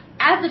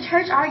 as the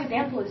church, our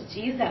example is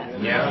Jesus.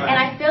 Yeah. And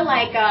I feel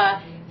like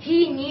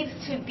he needs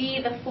to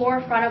be the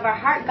forefront of our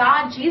heart.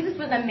 Jesus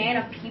was a man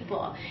of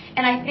people.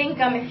 And I think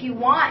if you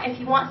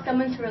want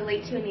someone to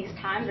relate to in these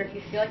times, or if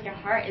you feel like your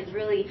heart is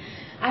really,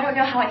 I don't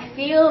know how I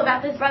feel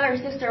about this brother or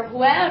sister or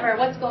whoever,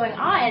 what's going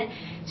on,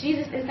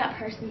 Jesus is that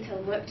person to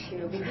look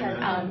to, because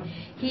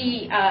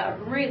he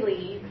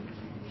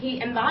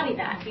embodied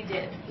that. He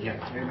did. Yeah.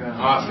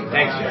 Awesome.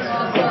 Thanks, Jess.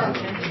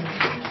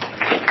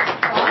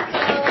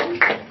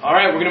 All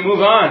right, we're going to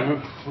move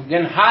on. We're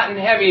getting hot and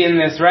heavy in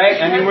this,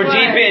 right? I mean, we're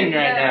deep in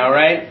right now,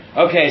 right?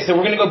 Okay, so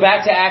we're going to go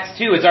back to Acts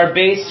 2. It's our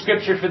base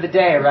scripture for the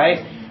day,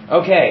 right?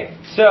 Okay,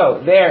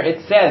 so there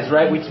it says,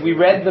 right? We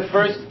read the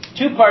first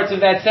two parts of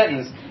that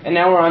sentence, and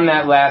now we're on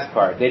that last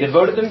part. They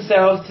devoted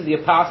themselves to the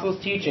apostles'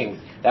 teachings.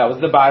 That was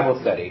the Bible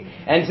study.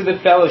 And to the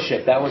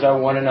fellowship. That was our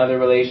one another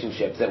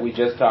relationships that we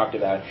just talked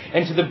about.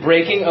 And to the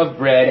breaking of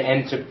bread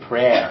and to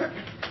prayer.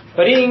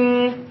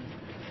 Ba-ding!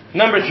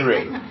 Number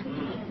 3.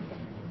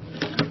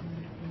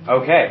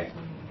 Okay.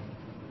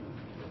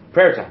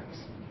 Prayer times.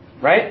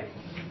 Right?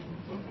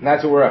 And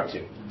that's what we're up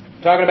to.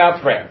 Talking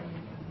about prayer.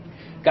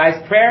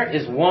 Guys, prayer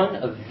is one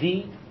of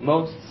the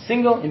most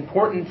single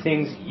important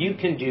things you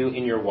can do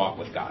in your walk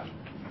with God.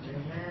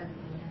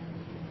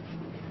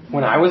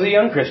 When I was a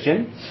young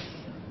Christian,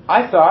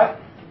 I thought,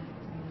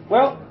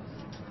 well,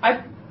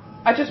 I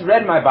just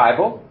read my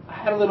Bible. I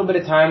had a little bit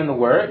of time in the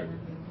Word.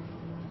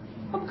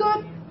 I'm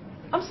good.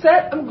 I'm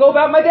set. I'm going to go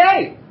about my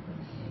day.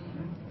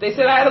 They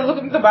said I had to look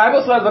at the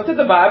Bible, so I looked at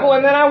the Bible,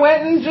 and then I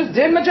went and just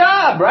did my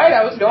job, right?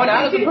 I was going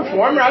out as a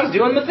performer. I was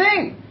doing my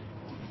thing.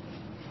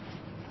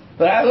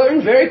 But I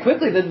learned very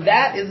quickly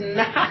that is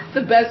not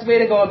the best way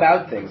to go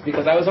about things,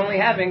 because I was only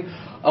having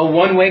a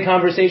one-way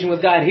conversation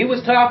with God. He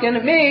was talking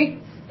to me,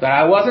 but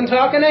I wasn't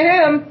talking to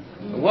him.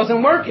 It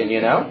wasn't working,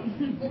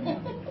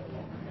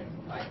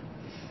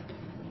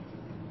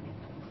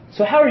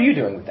 So how are you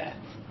doing with that?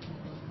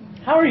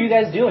 How are you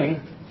guys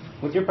doing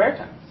with your prayer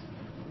times?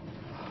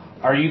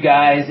 Are you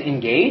guys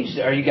engaged?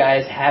 Are you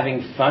guys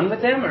having fun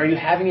with them? Are you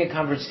having a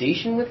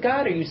conversation with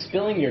God? Are you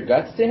spilling your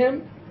guts to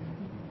him?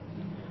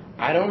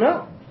 I don't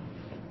know.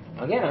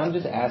 Again, I'm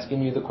just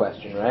asking you the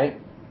question, right?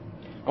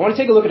 I want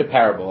to take a look at a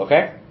parable,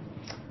 okay?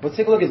 Let's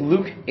take a look at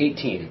Luke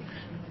 18.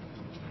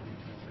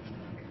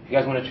 If you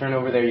guys want to turn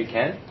over there, you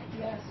can.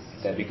 Yes.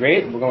 That'd be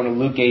great. We're going to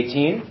Luke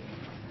 18.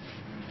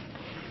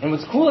 And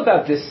what's cool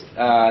about this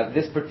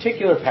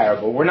particular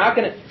parable, we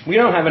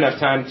don't have enough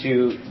time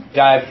to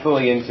dive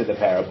fully into the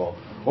parable.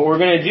 What we're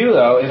going to do,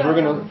 though, is we're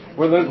going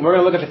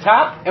to look at the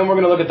top and we're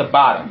going to look at the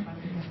bottom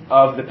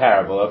of the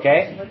parable,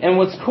 okay? And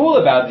what's cool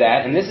about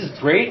that, and this is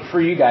great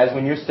for you guys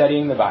when you're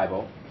studying the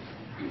Bible,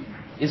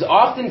 is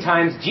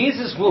oftentimes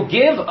Jesus will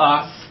give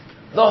us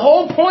the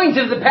whole point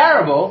of the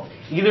parable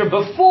either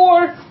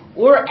before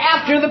or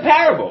after the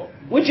parable,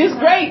 which is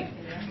great.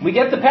 We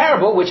get the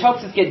parable, which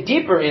helps us get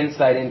deeper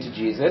insight into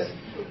Jesus,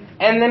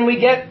 and then we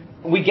get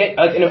we get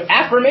an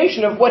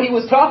affirmation of what he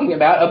was talking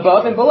about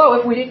above and below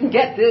if we didn't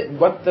get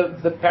what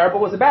the parable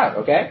was about,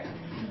 okay?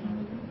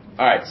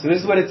 Alright, so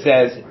this is what it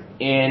says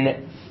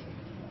in,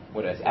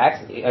 what is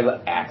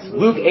Acts?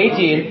 Luke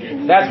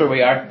 18, that's where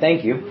we are,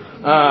 thank you.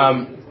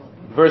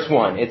 Verse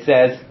 1, it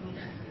says,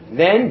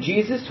 "Then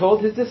Jesus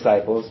told his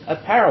disciples a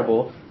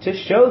parable to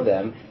show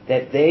them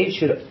that they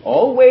should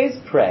always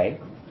pray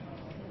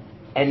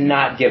and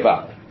not give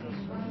up."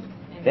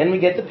 Then we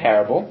get the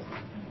parable.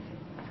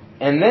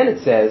 And then it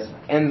says,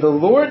 "And the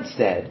Lord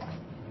said,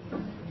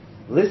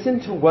 listen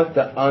to what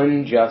the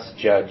unjust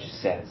judge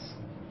says."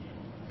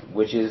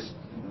 Which is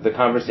the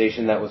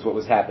conversation that was what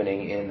was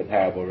happening in the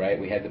parable, right?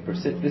 We had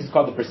this is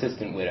called the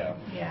persistent widow.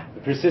 Yeah.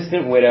 The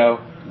persistent widow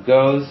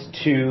goes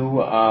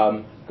to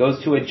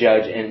a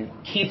judge and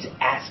keeps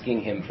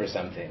asking him for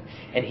something.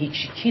 And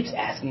she keeps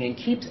asking and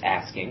keeps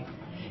asking.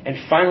 And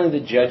finally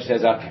the judge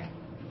says, "Okay,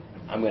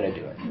 I'm going to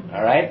do it."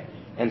 All right?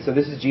 And so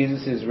this is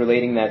Jesus is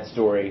relating that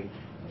story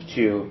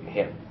to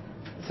him.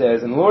 It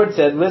says, "And the Lord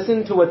said,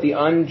 listen to what the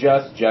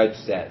unjust judge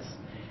says.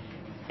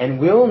 And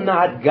will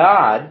not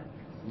God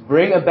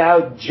bring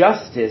about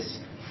justice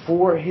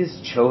for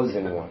his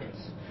chosen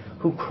ones,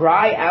 who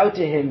cry out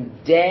to him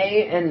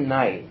day and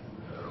night?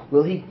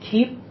 Will he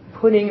keep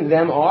putting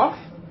them off?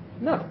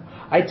 No.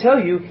 I tell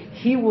you,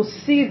 he will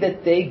see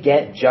that they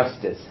get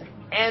justice,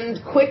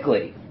 and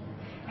quickly.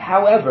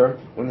 However,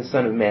 when the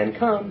Son of Man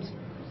comes,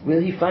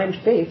 will he find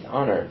faith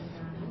on earth?"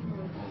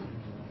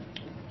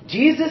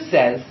 Jesus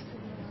says,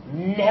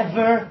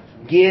 never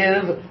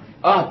give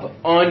up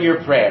on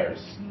your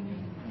prayers.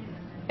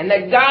 And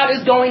that God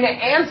is going to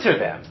answer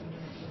them.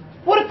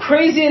 What a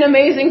crazy and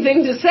amazing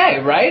thing to say,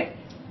 right?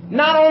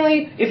 Not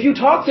only if you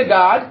talk to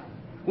God,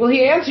 will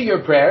he answer your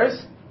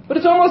prayers, but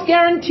it's almost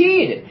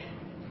guaranteed.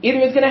 Either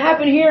it's going to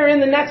happen here or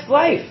in the next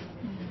life.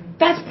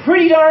 That's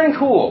pretty darn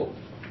cool.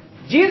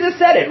 Jesus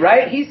said it,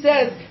 right? He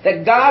says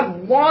that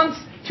God wants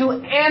to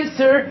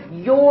answer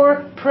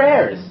your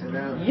prayers.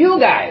 You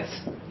guys.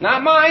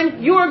 Not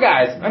mine, your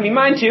guys. I mean,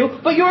 mine too,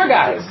 but your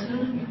guys.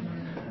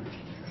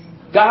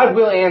 God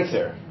will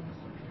answer.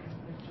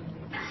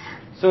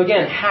 So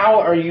again,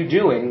 how are you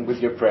doing with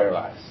your prayer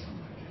lives?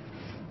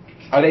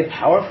 Are they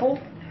powerful?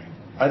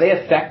 Are they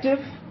effective?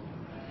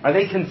 Are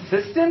they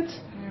consistent?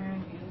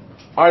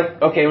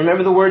 Okay,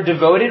 remember the word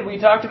devoted we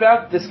talked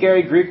about? The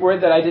scary Greek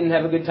word that I didn't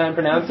have a good time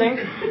pronouncing?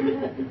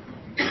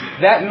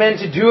 That meant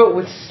to do it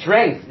with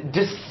strength,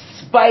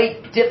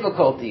 despite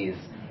difficulties.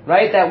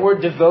 Right? That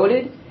word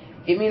devoted,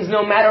 it means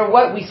no matter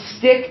what, we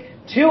stick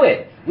to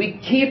it. We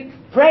keep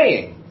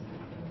praying.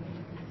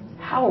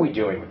 How are we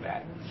doing with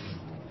that?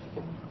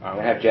 I'm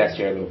going to have Jess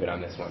share a little bit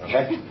on this one,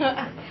 okay?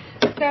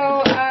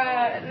 So,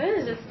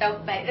 this is just so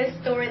funny. This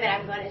story that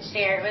I'm going to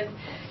share was,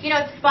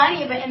 it's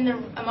funny, but in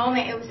the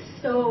moment, it was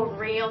so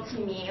real to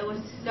me. It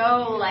was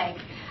so,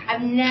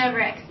 I've never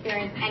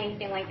experienced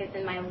anything like this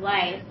in my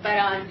life. But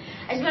I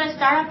just want to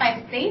start off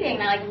by stating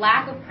that,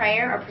 lack of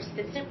prayer or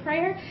persistent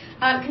prayer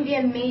can be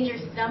a major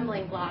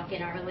stumbling block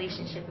in our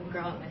relationship and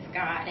growing with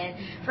God. And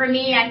for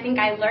me, I think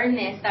I learned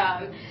this,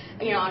 on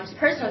a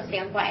personal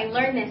standpoint, I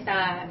learned this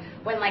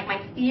when, my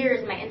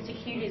fears, my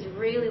insecurities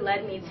really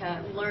led me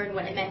to learn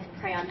what it meant to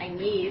pray on my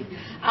knees.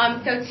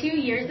 So 2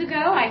 years ago,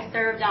 I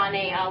served on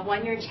a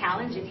one-year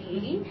challenge in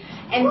Haiti.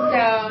 And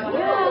so,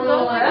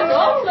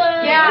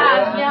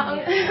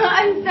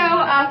 and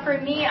so for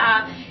me,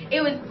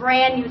 it was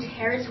brand new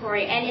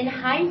territory. And in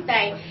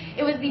hindsight,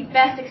 it was the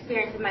best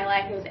experience of my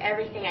life. It was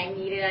everything I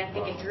needed. I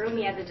think it grew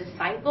me as a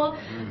disciple.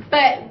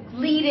 But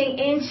leading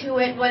into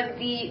it was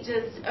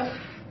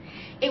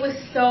it was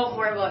so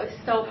horrible. It was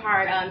so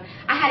hard. I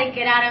had to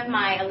get out of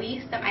my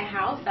lease at my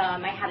house.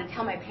 I had to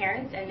tell my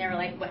parents, and they were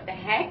like, "What the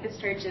heck? This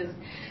church is,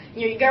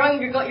 you're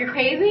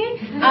crazy."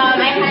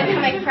 I had to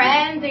tell my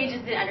friends. They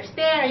just didn't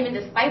understand, or even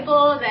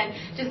disciples, and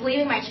just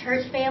leaving my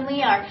church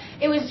family.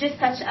 It was just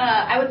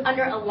I was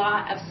under a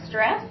lot of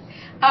stress.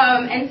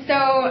 And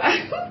so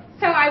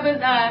I was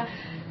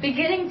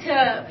beginning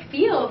to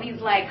feel these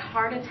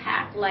heart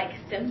attack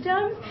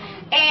symptoms.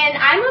 And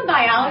I'm a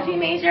biology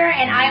major,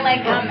 and I am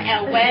a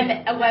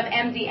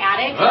WebMD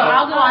addict. So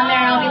I'll go on there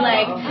and I'll be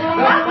like,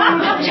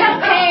 chest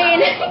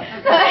pain,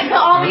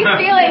 all these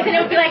feelings, and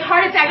it would be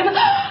heart attack.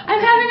 I'm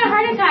having a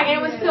heart attack,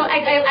 and it was so.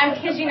 I'm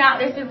kid you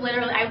not. This is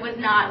literally. I was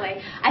not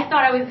I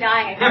thought I was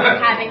dying. I was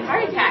having a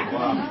heart attack.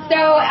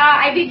 So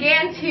I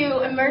began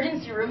to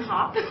emergency room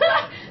hop.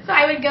 So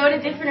I would go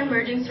to different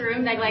emergency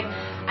rooms. I'd be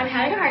I'm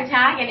having a heart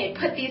attack, and they'd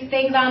put these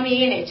things on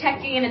me, and they'd check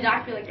me, and the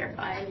doctor would be you're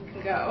fine, you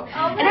can go.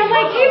 And I'm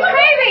he's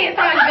crazy.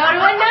 So I'd go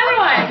to another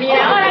one, and I'd be this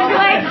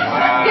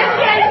is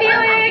what I'm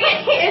feeling.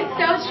 It's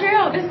so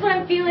true. This is what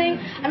I'm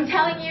feeling. I'm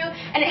telling you.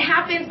 And it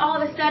happens all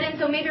of a sudden,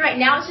 so maybe right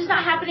now it's just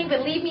not happening,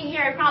 but leave me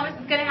here. I promise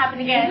it's going to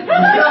happen again. So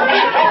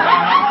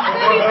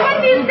he put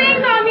these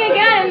things on me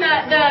again,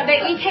 the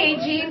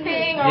EKG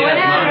thing or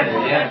whatever.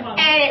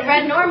 And it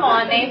read normal,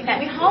 and they sent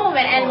me home.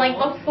 And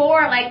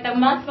before, the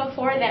month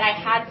before that I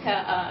had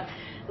to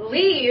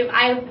leave,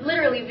 I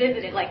literally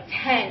visited like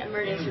 10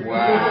 emergency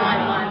rooms in 1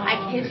 month. I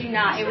kid you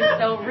not. It was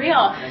so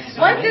real.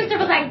 One sister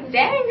was like,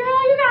 dang, girl,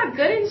 you got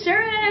good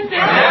insurance.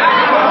 The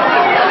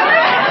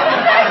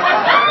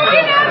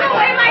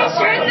way my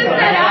insurance is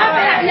set up.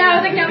 And I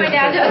was like, no, my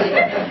dad does.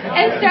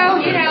 And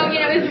so,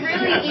 it was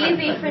really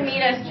easy for me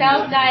to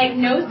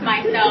self-diagnose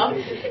myself.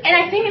 And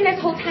I think in this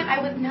whole time, I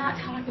was not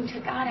talking to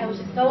God. I was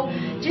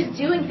just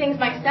doing things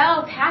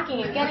myself,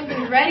 packing and getting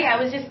things ready.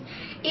 I was just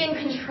in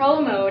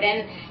control mode.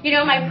 And,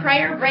 my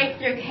prayer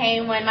breakthrough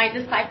came when my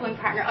discipling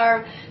partner,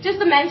 or just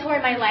the mentor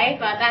in my life,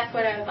 that's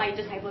what my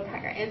discipling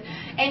partner is.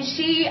 And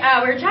we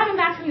were driving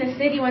back from the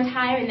city one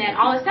time, and then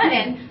all of a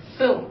sudden,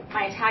 boom,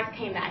 my attacks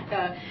came back.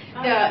 The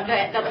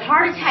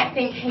heart attack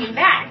thing came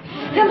back.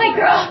 And I'm like,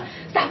 girl,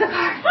 stop the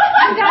car.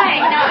 I'm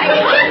dying.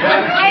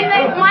 And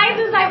then my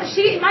disciple,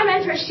 my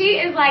mentor, she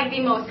is like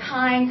the most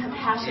kind,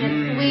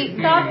 compassionate, sweet,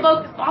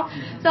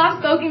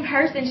 soft-spoken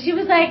person. She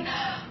was like,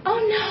 oh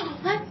no,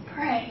 let's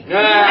pray.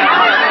 Girl,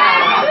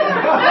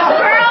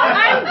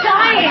 I'm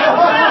dying.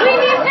 We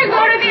need to go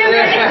to the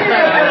emergency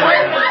room.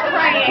 We're not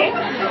praying.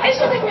 And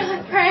she's like, no,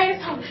 let's pray.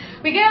 So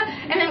we go,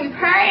 and then we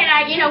pray, and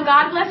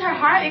God bless her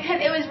heart, because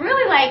it was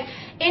really like,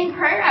 in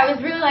prayer, I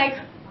was really like,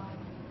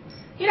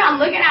 I'm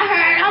looking at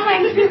her, and I'm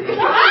like, but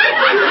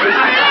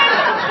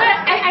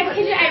I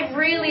kid you, I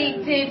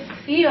really did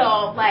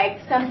feel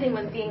like something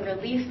was being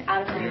released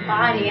out of my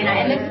body,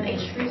 and this is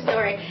a true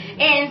story.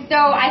 And so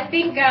I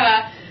think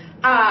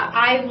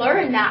I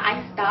learned that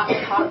I stopped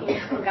talking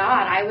to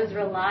God. I was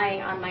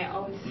relying on my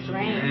own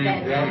strength,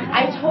 and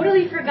I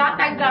totally forgot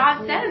that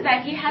God says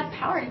that He has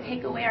power to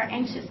take away our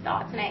anxious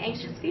thoughts and our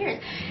anxious fears.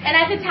 And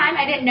at the time,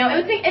 I didn't know.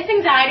 It's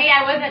anxiety.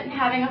 I wasn't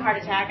having a heart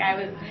attack. I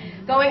was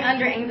going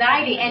under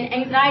anxiety, and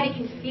anxiety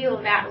can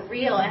feel that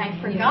real. And I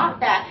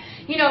forgot that,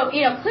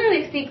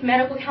 clearly seek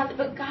medical counsel,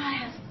 but God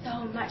has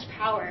so much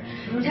power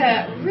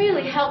to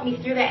really help me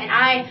through that.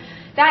 And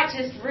that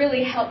just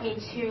really helped me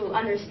to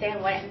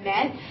understand what it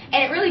meant.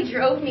 And it really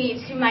drove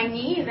me to my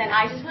knees. And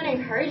I just want to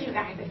encourage you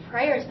guys, if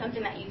prayer is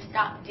something that you've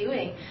stopped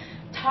doing,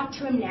 talk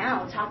to Him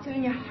now. Talk to Him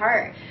in your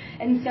heart.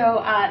 And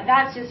so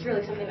that's just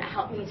really something that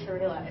helped me to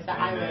realize that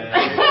I was.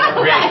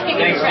 Great.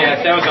 Thanks,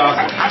 Jess. That was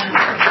awesome.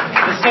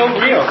 It's so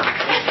real.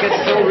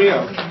 It's so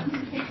real.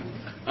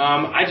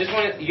 I just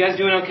want to, you guys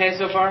doing okay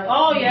so far?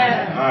 Oh,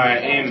 yeah. All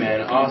right.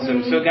 Amen.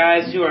 Awesome. So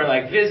guys who are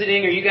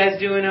visiting, are you guys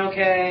doing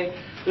okay?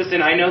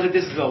 Listen, I know that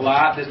this is a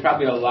lot. There's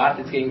probably a lot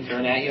that's getting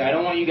thrown at you. I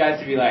don't want you guys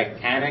to be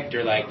panicked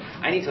or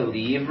I need to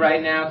leave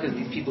right now because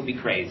these people be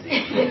crazy.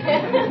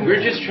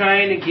 We're just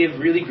trying to give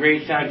really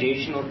great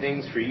foundational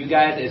things for you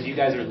guys as you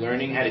guys are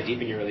learning how to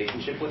deepen your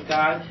relationship with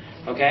God.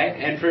 Okay?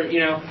 And for,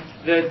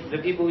 the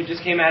people who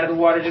just came out of the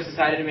water, just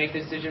decided to make the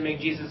decision, make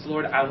Jesus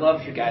Lord. I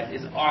love you guys.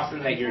 It's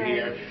awesome that you're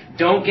here.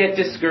 Don't get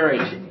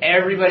discouraged.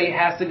 Everybody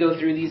has to go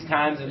through these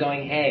times of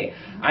going, hey,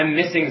 I'm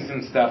missing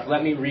some stuff.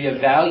 Let me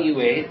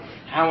reevaluate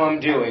how I'm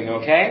doing,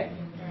 okay?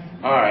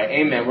 All right,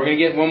 amen. We're going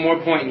to get one more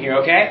point in here,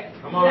 okay?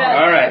 Come on.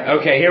 All right,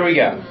 okay, here we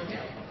go.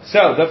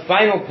 So, the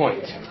final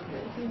point.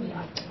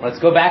 Let's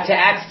go back to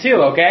Acts 2,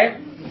 okay?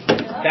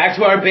 Back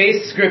to our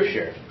base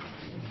scripture.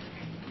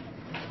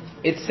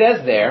 It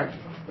says there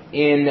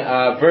in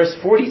verse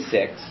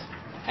 46,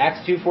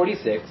 Acts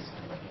 2:46,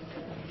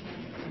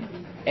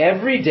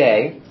 every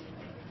day,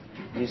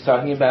 he's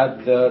talking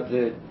about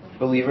the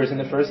believers in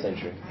the first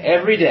century,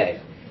 every day,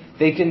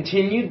 they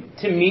continued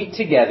to meet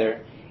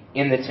together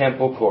in the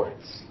temple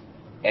courts.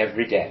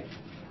 Every day.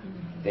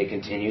 They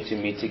continued to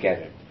meet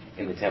together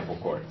in the temple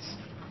courts.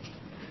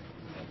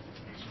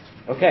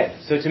 Okay,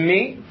 so to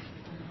me,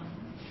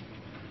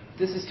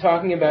 this is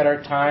talking about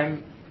our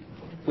time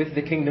with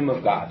the kingdom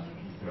of God.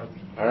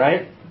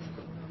 Alright?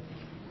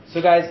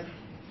 So guys,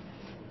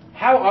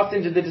 how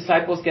often did the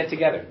disciples get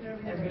together?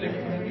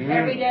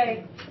 Every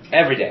day.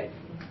 Every day.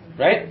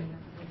 Right?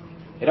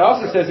 It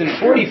also says in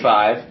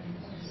 45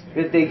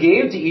 that they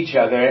gave to each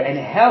other and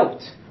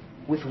helped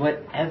with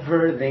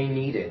whatever they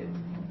needed.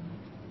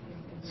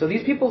 So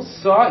these people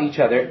saw each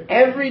other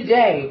every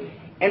day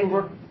and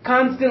were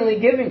constantly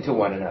giving to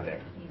one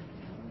another.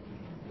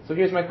 So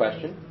here's my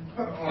question.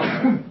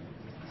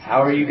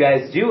 How are you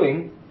guys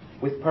doing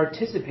with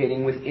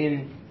participating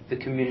within the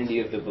community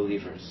of the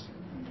believers?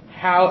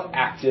 How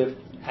active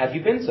have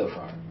you been so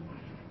far?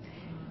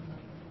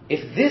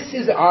 If this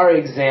is our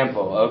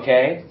example,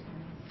 okay,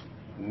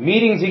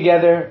 meeting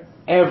together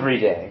every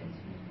day,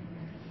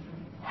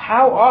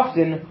 how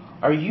often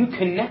are you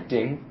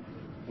connecting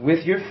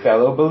with your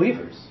fellow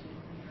believers?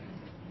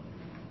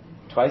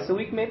 Twice a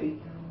week,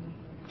 maybe?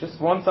 Just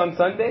once on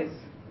Sundays?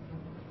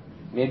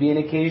 Maybe an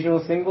occasional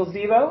singles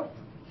devo?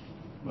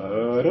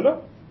 I don't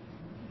know.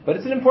 But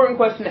it's an important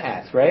question to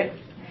ask, right?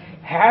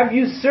 Have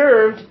you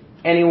served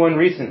anyone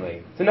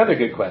recently? It's another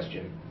good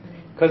question.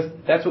 Because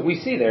that's what we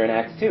see there in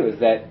Acts 2, is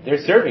that they're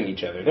serving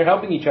each other. They're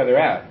helping each other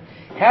out.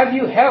 Have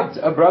you helped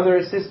a brother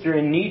or sister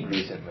in need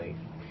recently?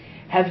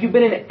 Have you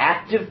been an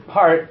active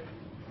part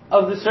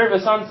of the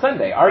service on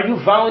Sunday? Are you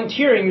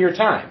volunteering your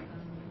time?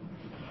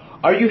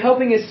 Are you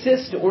helping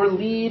assist or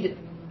lead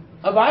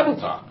a Bible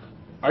talk?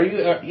 Are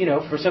you,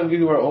 for some of you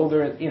who are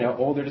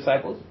older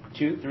disciples,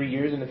 2-3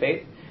 years in the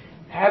faith,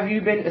 have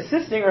you been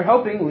assisting or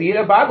helping lead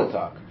a Bible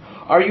talk?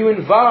 Are you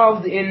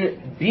involved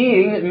in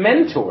being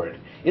mentored?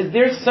 Is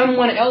there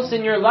someone else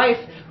in your life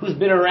who's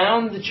been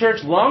around the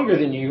church longer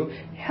than you,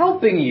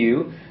 helping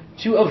you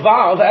to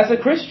evolve as a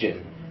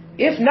Christian?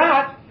 If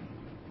not,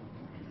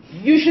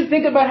 you should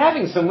think about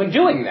having someone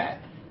doing that.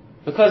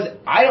 Because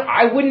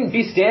I wouldn't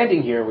be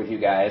standing here with you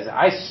guys.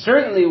 I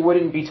certainly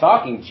wouldn't be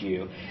talking to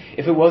you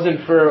if it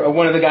wasn't for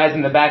one of the guys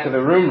in the back of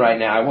the room right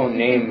now. I won't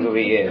name who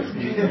he is.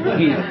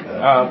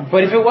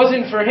 But if it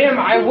wasn't for him,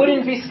 I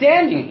wouldn't be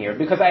standing here,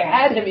 because I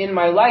had him in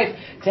my life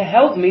to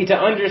help me to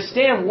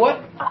understand what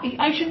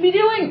I should be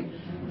doing.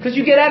 Because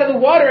you get out of the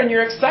water and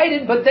you're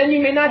excited, but then you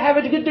may not have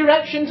a good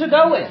direction to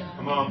go in.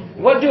 Come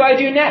on. What do I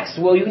do next?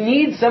 Well, you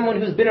need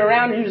someone who's been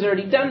around, who's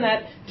already done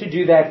that, to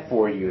do that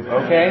for you,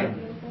 okay?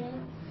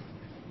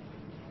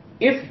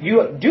 If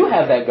you do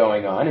have that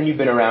going on, and you've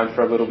been around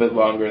for a little bit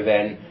longer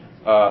than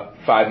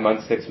 5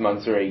 months, 6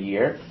 months, or a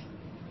year,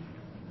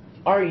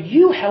 are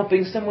you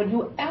helping someone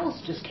who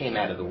else just came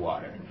out of the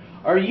water?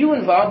 Are you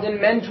involved in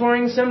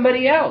mentoring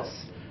somebody else?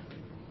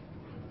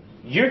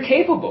 You're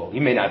capable.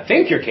 You may not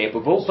think you're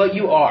capable, but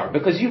you are,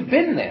 because you've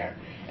been there,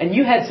 and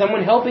you had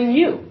someone helping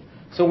you.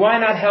 So why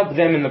not help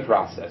them in the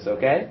process,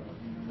 okay?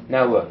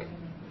 Now look,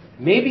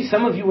 maybe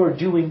some of you are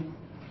doing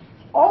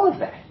all of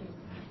that.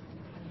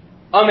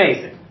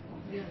 Amazing.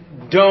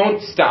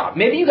 Don't stop.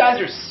 Maybe you guys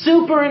are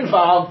super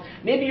involved.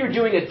 Maybe you're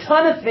doing a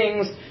ton of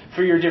things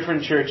for your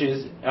different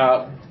churches.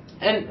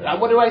 And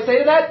what do I say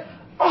to that?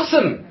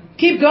 Awesome.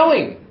 Keep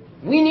going.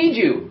 We need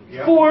you.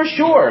 Yep. For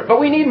sure. But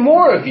we need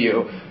more of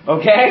you.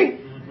 Okay?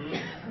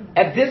 Mm-hmm.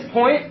 At this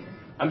point,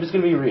 I'm just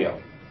going to be real.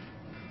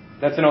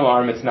 That's an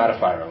alarm. It's not a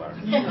fire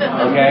alarm.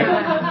 Okay?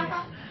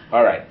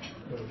 All right.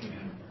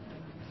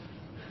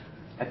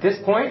 At this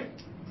point,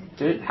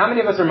 how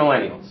many of us are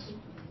millennials?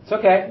 It's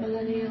okay.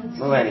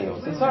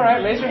 Millennials. It's all right.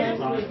 Raise your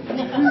hand.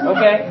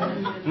 Okay.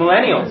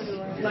 Millennials.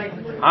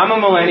 I'm a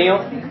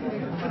millennial.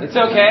 It's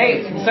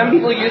okay. Some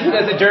people use it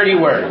as a dirty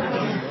word.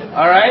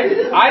 All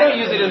right? I don't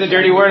use it as a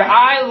dirty word.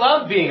 I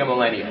love being a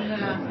millennial.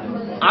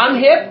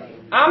 I'm hip.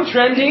 I'm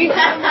trendy.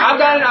 I've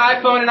got an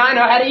iPhone and I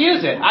know how to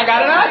use it. I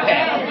got an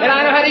iPad and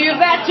I know how to use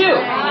that too.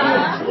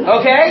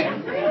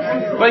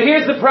 Okay? But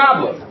here's the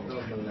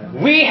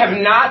problem. We have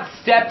not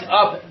stepped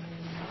up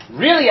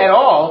really at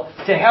all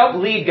to help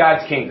lead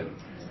God's kingdom.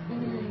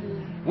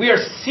 We are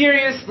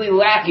seriously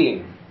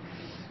lacking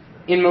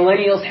in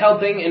millennials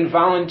helping and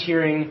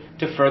volunteering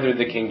to further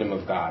the kingdom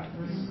of God.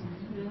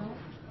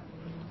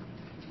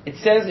 It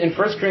says in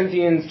 1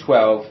 Corinthians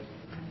 12,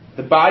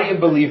 the body of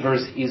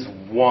believers is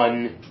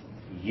one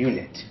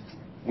unit.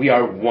 We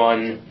are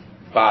one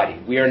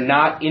body. We are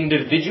not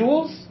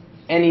individuals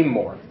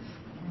anymore.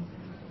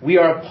 We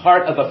are a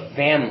part of a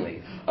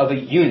family, of a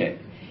unit.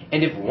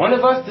 And if one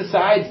of us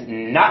decides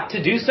not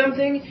to do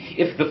something,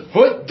 if the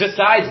foot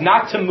decides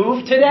not to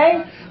move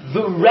today,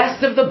 the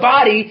rest of the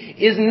body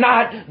is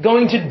not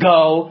going to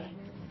go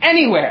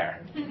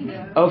anywhere.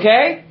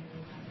 Okay?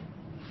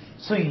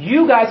 So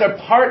you guys are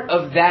part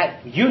of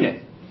that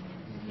unit.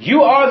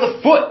 You are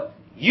the foot.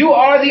 You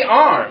are the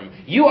arm.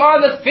 You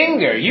are the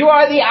finger. You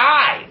are the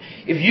eye.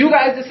 If you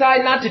guys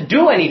decide not to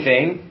do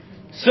anything,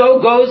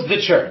 so goes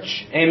the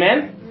church.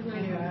 Amen?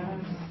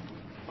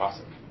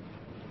 Awesome.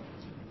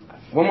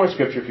 One more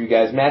scripture for you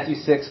guys. Matthew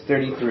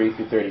 6:33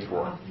 through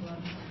 34.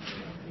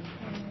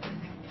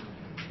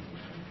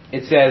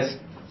 It says,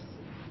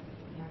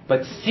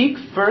 "But seek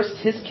first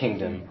his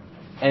kingdom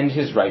and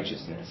his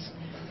righteousness,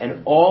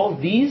 and all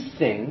these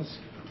things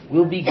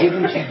will be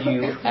given to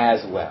you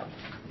as well."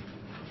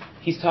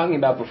 He's talking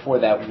about before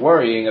that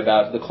worrying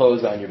about the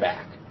clothes on your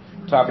back.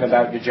 Talking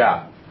about your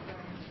job.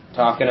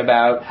 Talking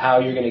about how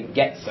you're going to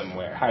get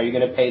somewhere. How you're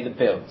going to pay the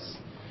bills.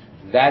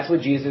 That's what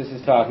Jesus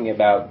is talking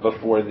about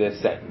before this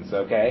sentence,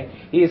 okay?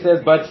 He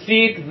says, "But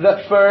seek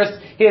first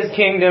his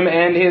kingdom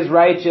and his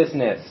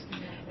righteousness,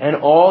 and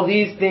all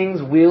these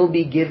things will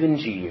be given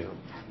to you.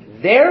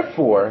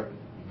 Therefore,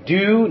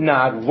 do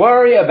not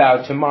worry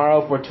about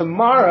tomorrow, for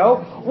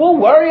tomorrow will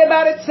worry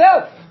about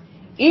itself.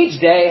 Each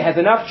day has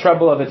enough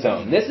trouble of its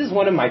own." This is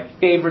one of my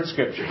favorite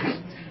scriptures.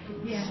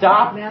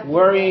 Stop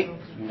worrying.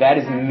 That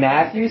is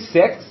Matthew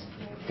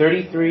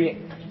 6:33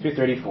 through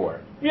 34.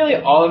 Really,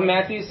 all of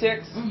Matthew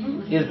 6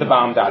 is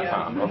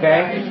thebomb.com,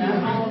 okay?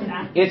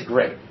 It's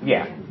great,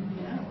 yeah.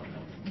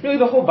 Really,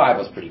 the whole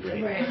Bible is pretty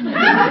great.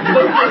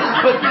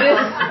 But this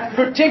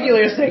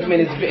particular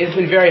segment has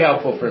been very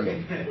helpful for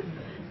me.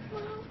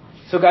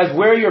 So guys,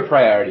 where are your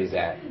priorities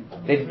at?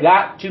 They've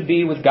got to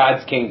be with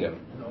God's kingdom.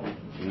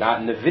 Not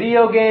in the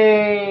video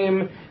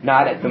game,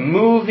 not at the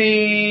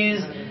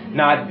movies,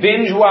 not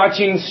binge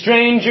watching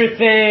Stranger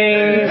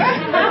Things.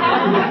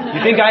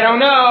 You think I don't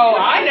know?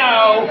 I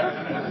know.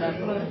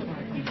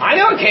 I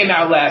know it came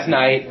out last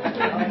night.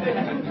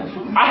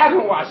 I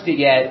haven't watched it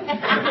yet.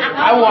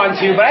 I want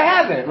to, but I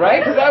haven't,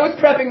 right? Because I was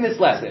prepping this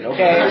lesson,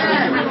 okay?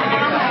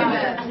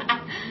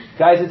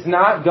 Guys, it's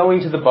not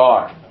going to the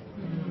bar.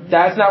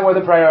 That's not where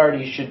the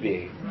priorities should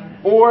be.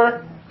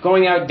 Or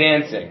going out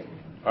dancing.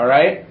 All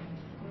right?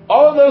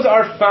 All of those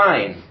are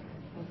fine.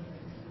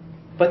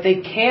 But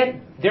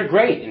they're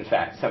great, in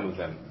fact, some of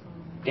them.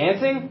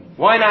 Dancing?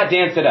 Why not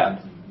dance it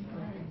up?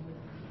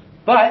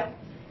 But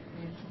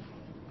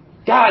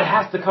God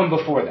has to come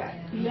before that.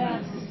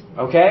 Yes.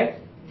 Okay?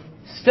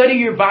 Study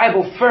your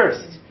Bible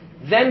first.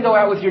 Then go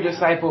out with your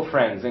disciple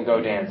friends and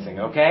go dancing,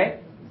 okay?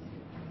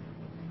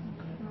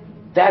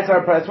 That's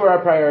where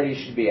our priorities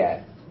should be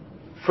at.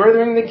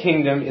 Furthering the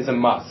kingdom is a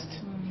must.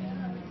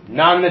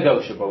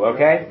 Non-negotiable,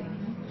 okay?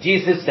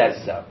 Jesus says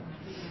so.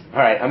 All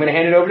right, I'm going to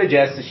hand it over to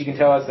Jess so she can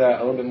tell us a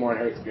little bit more on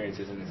her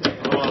experiences in this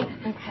area.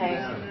 Okay.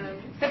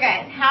 So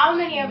guys, how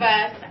many of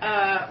us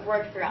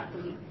work throughout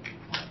the week?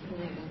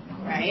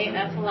 Right?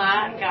 That's a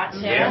lot. Gotcha.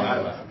 Yeah, a lot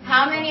of us.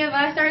 How many of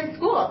us are in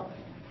school?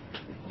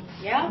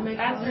 Yeah,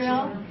 that's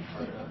real.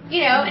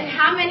 You know, and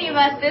how many of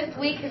us this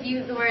week have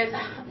used the words,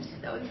 I'm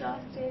so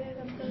exhausted,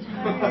 I'm so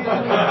tired.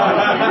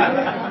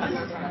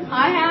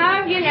 I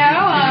have,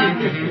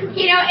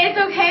 it's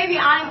okay to be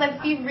honest, let's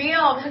be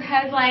real,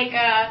 because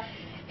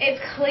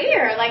it's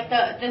clear,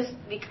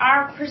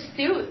 our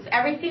pursuits,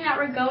 everything that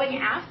we're going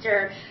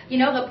after,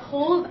 the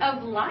pulls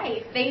of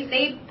life, they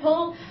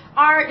fill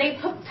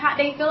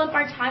up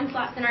our time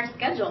slots in our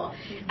schedule.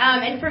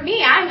 And for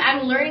me,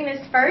 I'm learning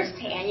this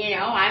firsthand.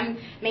 I'm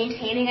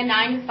maintaining a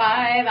 9 to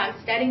 5. I'm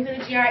studying through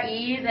the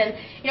GREs, and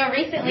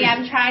recently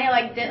I'm trying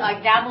to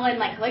dabble in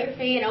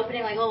calligraphy and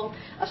opening a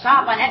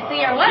shop on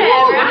Etsy or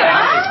whatever.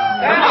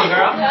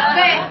 Girl.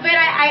 But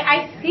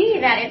I see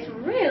that it's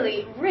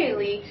really,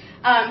 really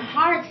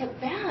hard to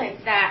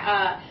balance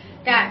that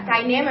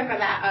dynamic or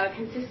that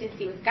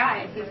consistency with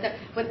God.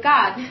 With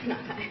God, not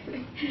God.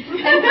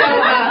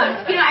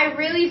 And so, I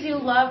really do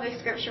love the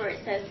scripture where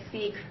it says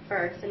seek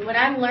first. And what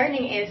I'm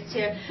learning is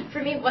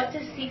for me, what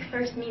does seek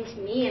first mean to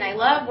me? And I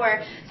love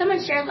where someone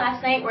shared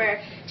last night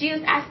where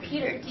Jesus asked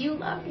Peter, do you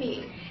love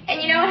me? And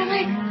I'm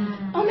like,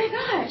 oh my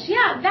gosh,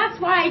 yeah, that's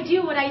why I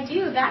do what I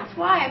do. That's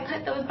why I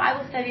put those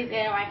Bible studies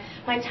in, or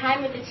my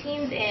time with the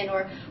teens in,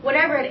 or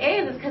whatever it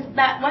is because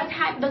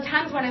the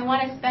times when I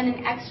want to spend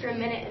an extra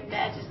minute in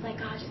bed, just 5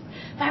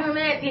 more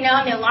minutes, and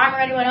the alarm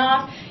already went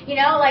off,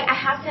 I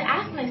have to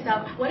ask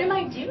myself, what am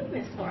I doing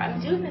this for? I'm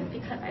doing this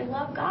because I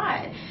love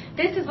God.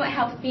 This is what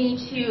helps me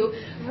to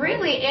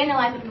really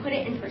analyze and put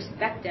it in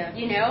perspective,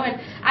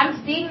 and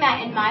I'm seeing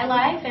that in my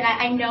life, and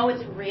I know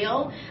it's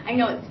real. I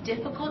know it's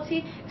difficult,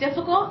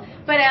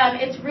 but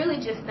it's really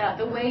just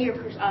the way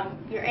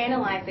you're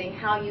analyzing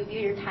how you view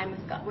your time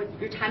with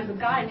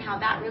God, and how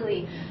that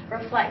really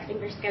reflects in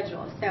your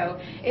schedule. So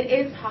it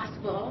is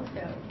possible.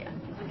 So yeah,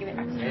 I'll give it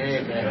back to you.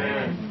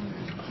 Amen.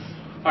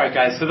 All right,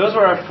 guys. So those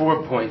were our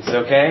 4 points.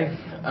 Okay.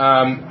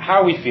 How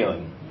are we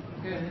feeling?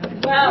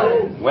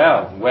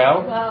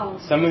 Well.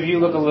 Some of you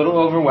look a little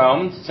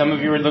overwhelmed. Some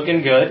of you are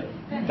looking good.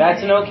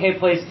 That's an okay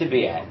place to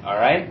be at. All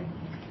right.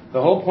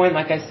 The whole point,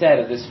 like I said,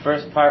 of this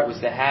first part was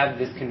to have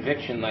this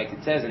conviction, like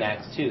it says in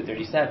Acts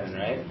 2:37,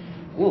 right?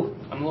 Ooh,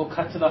 I'm a little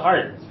cut to the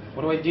heart.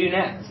 What do I do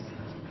next?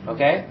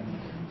 Okay?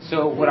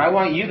 So what I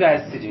want you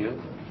guys to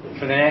do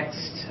for the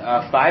next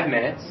 5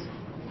 minutes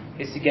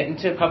is to get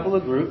into a couple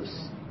of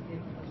groups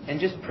and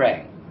just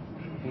pray.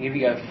 I'll give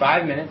you guys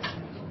 5 minutes.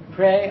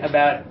 Pray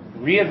about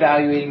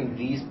reevaluating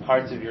these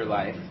parts of your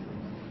life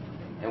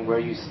and where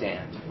you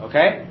stand.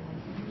 Okay?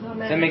 Amen.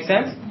 Does that make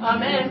sense?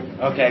 Amen.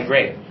 Okay,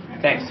 great.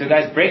 Thanks. So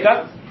guys, break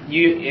up.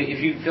 If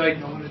you feel like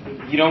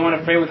you don't want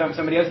to pray with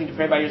somebody else, you need to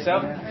pray by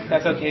yourself.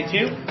 That's okay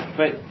too.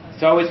 But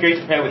it's always great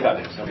to pray with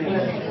others.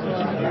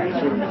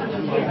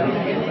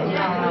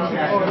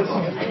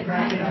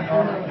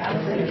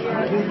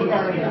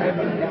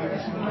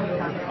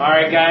 All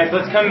right, guys,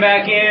 let's come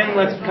back in.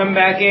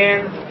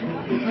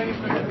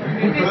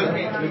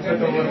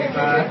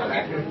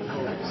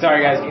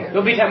 Sorry, guys.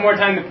 There'll be more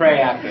time to pray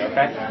after,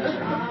 okay?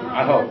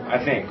 I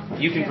think.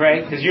 You can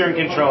pray, because you're in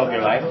control of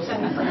your life.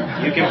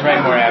 You can pray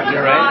more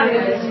after, right?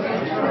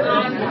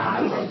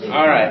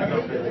 All right.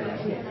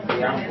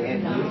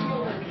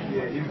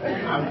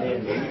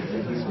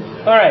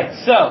 All right,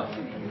 so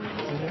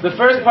the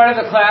first part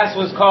of the class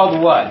was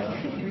called what?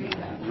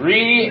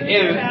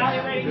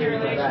 Reevaluating your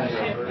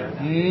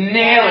relationship.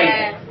 Nailing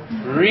it.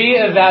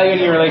 Reevaluating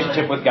your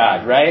relationship with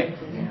God, right?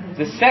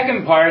 The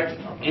second part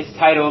is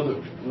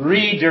titled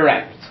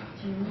Redirect.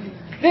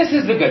 This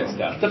is the good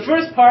stuff. The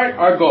first part,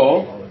 our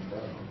goal,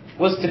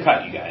 was to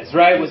cut you guys,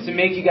 right? Was to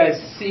make you guys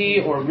see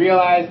or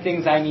realize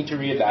things I need to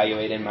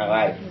reevaluate in my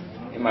life,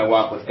 in my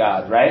walk with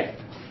God, right?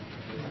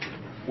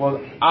 Well,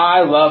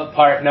 I love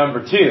part number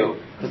 2,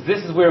 because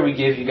this is where we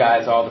give you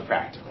guys all the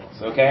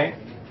practicals, okay?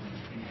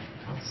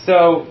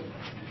 So,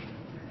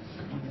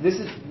 this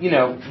is,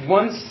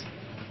 once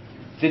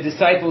the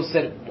disciples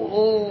said,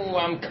 oh,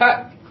 I'm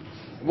cut,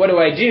 what do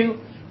I do?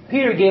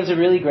 Peter gives a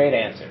really great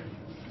answer.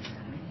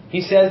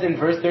 He says in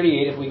verse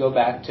 38, if we go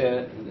back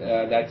to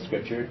that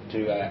scripture,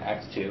 to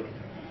Acts 2,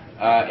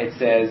 it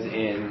says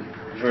in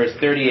verse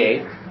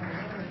 38,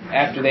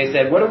 after they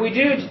said, what do we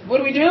do? What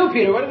do we do,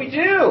 Peter? What do we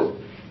do?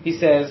 He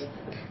says,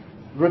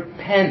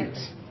 repent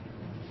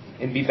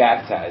and be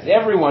baptized,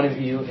 every one of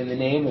you, in the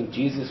name of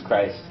Jesus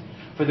Christ,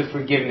 for the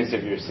forgiveness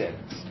of your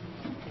sins.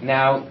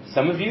 Now,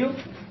 some of you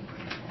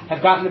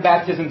have gotten the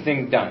baptism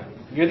thing done.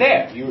 You're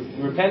there. You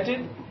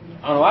repented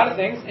on a lot of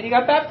things, and you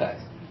got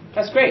baptized.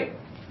 That's great.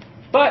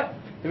 But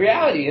the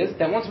reality is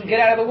that once we get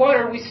out of the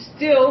water, we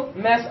still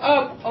mess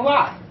up a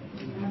lot.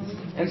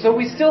 And so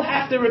we still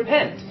have to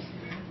repent.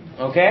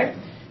 Okay?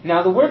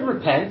 Now, the word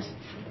repent,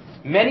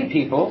 many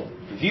people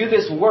view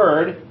this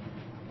word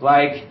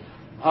like,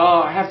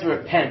 oh, I have to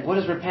repent. What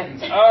is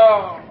repentance?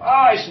 Oh,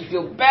 I should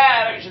feel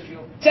bad. I should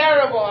feel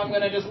terrible. I'm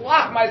going to just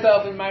lock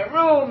myself in my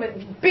room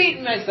and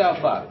beat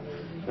myself up.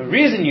 The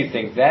reason you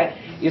think that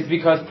is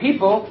because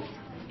people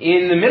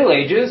in the Middle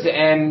Ages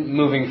and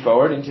moving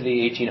forward into the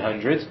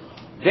 1800s,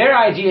 their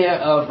idea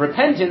of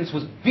repentance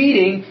was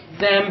beating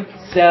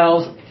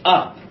themselves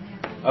up.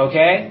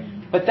 Okay?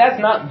 But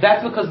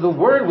that's because the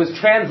word was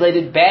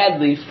translated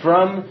badly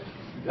from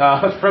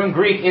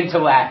Greek into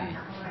Latin.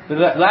 The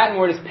Latin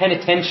word is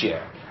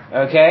penitentia.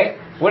 Okay?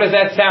 What does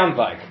that sound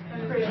like?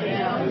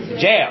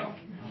 Jail.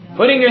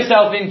 Putting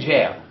yourself in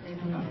jail.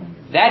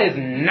 That is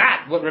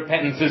not what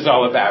repentance is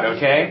all about,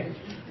 okay?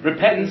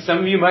 Repentance, some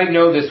of you might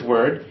know this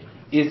word,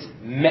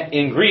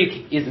 in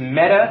Greek is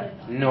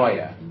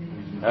metanoia.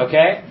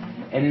 Okay?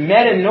 And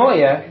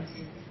metanoia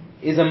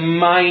is a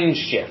mind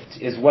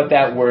shift, is what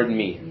that word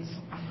means.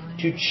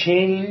 To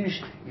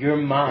change your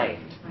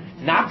mind.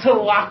 Not to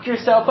lock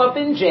yourself up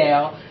in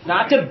jail,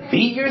 not to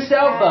beat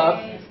yourself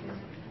up,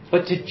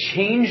 but to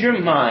change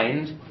your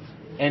mind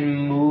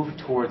and move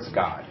towards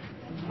God.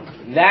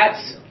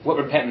 That's what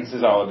repentance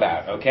is all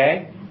about,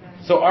 okay?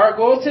 So our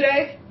goal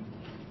today,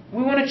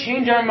 we want to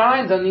change our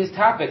minds on these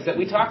topics that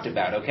we talked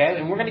about, okay?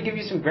 And we're going to give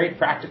you some great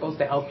practicals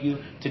to help you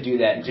to do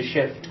that and to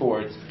shift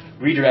towards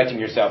redirecting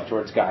yourself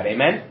towards God.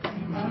 Amen?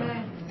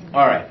 Amen.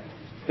 All right.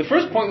 The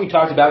first point we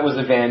talked about was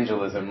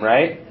evangelism,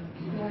 right?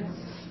 Yes.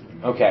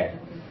 Okay.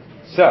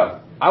 So,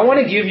 I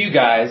want to give you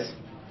guys,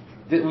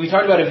 we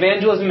talked about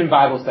evangelism and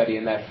Bible study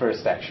in that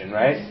first section,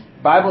 right?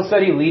 Bible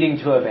study leading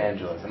to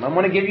evangelism. I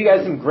want to give you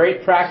guys some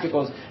great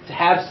practicals to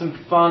have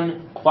some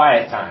fun,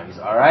 quiet times,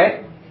 all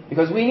right?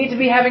 Because we need to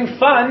be having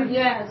fun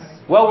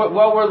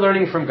while we're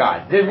learning from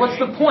God. What's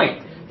the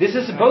point? This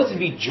is supposed to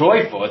be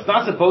joyful. It's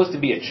not supposed to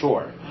be a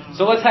chore.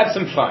 So let's have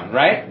some fun,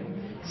 right?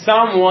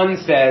 Psalm 1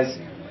 says,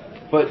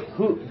 But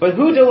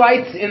who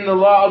delights in the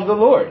law of the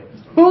Lord?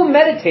 Who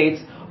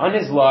meditates on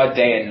his law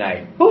day and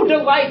night? Who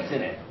delights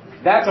in it?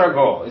 That's our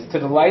goal, is to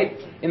delight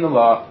in the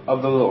law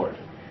of the Lord.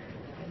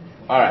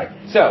 Alright,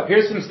 so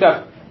here's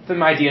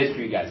some ideas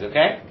for you guys,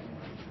 okay?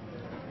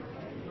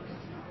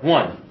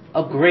 1,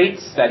 a great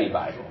study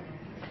Bible.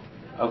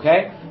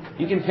 Okay?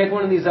 You can pick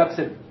one of these up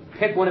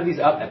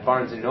at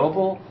Barnes &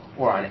 Noble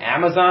or on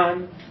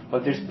Amazon,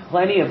 but there's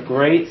plenty of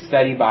great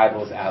study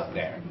Bibles out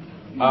there.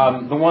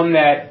 The one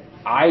that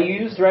I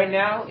use right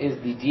now is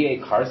the D.A.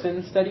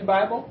 Carson Study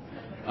Bible.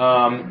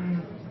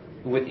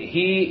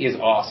 He is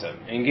awesome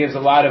and gives a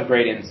lot of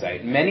great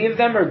insight. Many of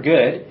them are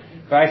good,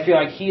 but I feel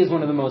like he is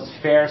one of the most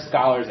fair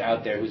scholars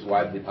out there who's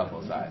widely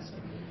publicized.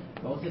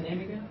 What was the name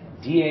again?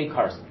 D.A.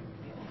 Carson.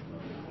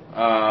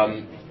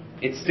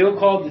 It's still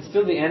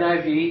the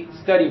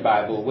NIV Study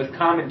Bible with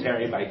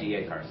commentary by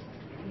D.A. Carson.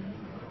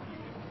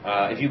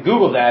 If you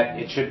Google that,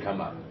 it should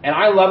come up. And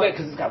I love it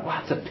because it's got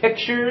lots of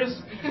pictures.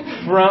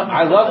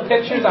 I love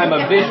pictures. I'm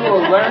a visual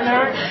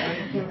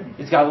learner.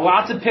 It's got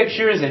lots of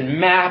pictures and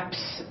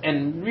maps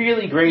and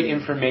really great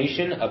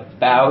information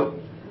about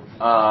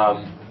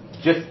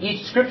just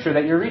each scripture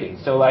that you're reading.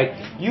 So like,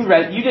 you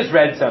just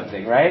read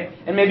something, right?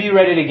 And maybe you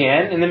read it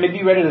again, and then maybe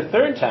you read it a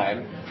third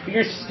time, but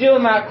you're still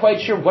not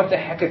quite sure what the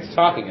heck it's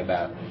talking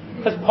about.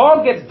 Because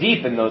Paul gets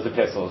deep in those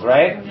epistles,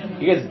 right?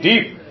 He gets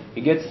deep.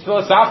 He gets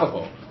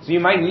philosophical. So you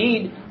might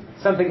need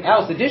something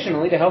else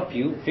additionally to help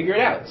you figure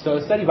it out. So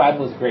a study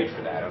Bible is great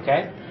for that,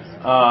 okay?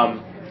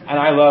 And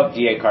I love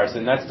D.A.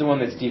 Carson. That's the one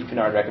that Steve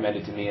Kennard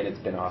recommended to me, and it's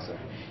been awesome.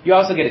 You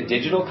also get a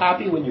digital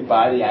copy when you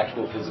buy the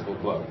actual physical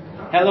book.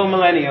 Hello,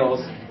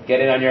 millennials. Get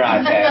it on your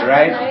iPad,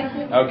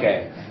 right?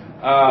 Okay.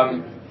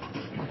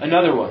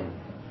 Another one.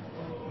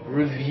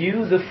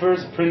 Review the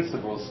first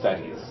principles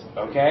studies,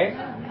 okay?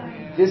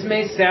 This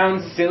may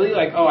sound silly,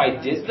 like, oh,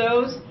 I did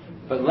those,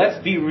 but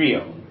let's be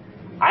real.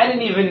 I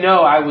didn't even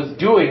know I was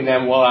doing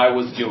them while I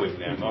was doing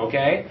them,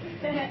 okay?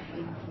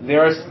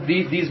 There are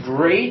these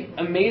great,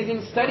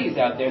 amazing studies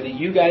out there that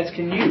you guys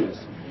can use,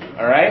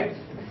 all right?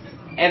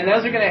 And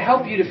those are going to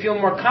help you to feel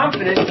more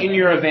confident in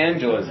your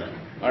evangelism,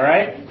 all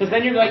right? Because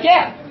then you're like,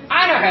 yeah,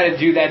 I know how to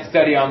do that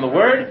study on the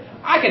Word.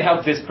 I can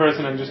help this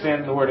person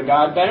understand the Word of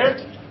God better.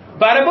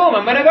 Bada boom,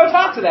 I'm going to go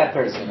talk to that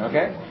person,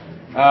 okay?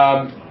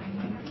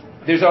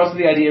 There's also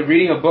the idea of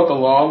reading a book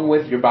along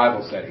with your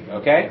Bible study,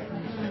 okay?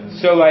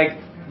 So, like,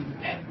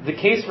 The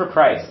Case for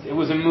Christ. It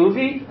was a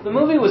movie. The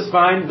movie was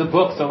fine. The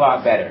book's a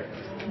lot better.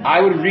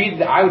 I would read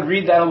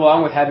that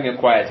along with having a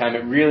quiet time.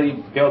 It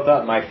really built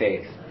up my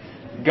faith.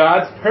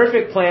 God's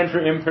perfect plan for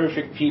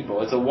imperfect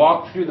people. It's a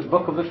walk through the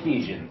book of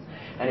Ephesians.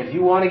 And if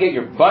you want to get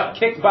your butt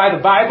kicked by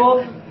the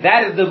Bible,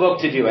 that is the book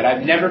to do it.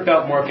 I've never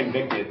felt more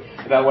convicted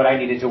about what I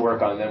needed to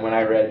work on than when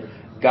I read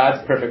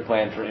God's perfect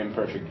plan for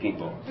imperfect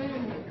people.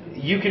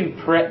 You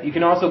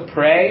can also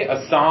pray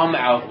a psalm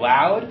out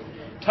loud.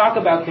 Talk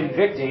about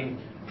convicting.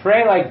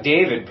 Pray like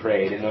David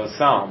prayed in those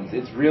psalms.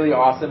 It's really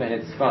awesome and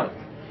it's fun.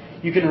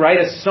 You can write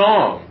a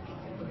song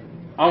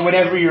on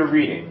whatever you're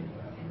reading.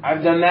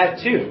 I've done that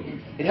too.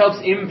 It helps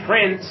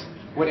imprint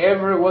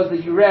whatever it was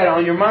that you read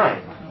on your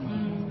mind.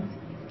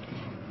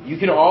 You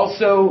can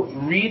also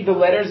read the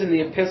letters and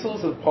the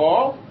epistles of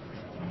Paul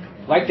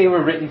like they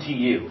were written to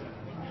you.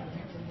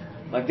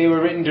 Like they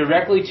were written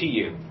directly to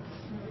you.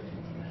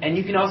 And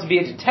you can also be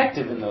a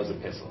detective in those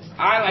epistles.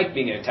 I like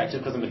being a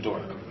detective because I'm a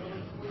dork.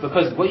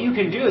 Because what you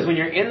can do is when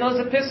you're in those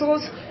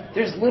epistles,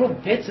 there's little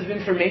bits of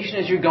information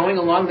as you're going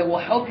along that will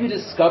help you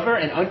discover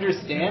and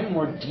understand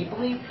more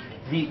deeply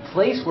the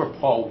place where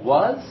Paul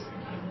was,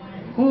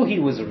 who he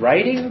was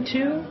writing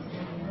to,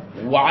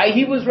 why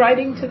he was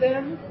writing to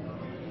them.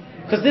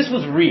 Because this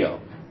was real.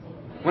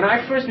 When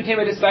I first became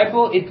a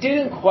disciple, it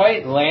didn't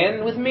quite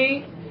land with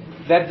me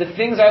that the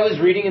things I was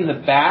reading in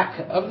the back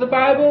of the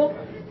Bible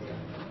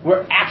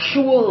were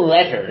actual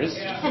letters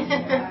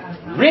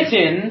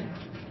written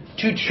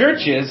to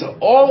churches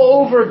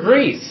all over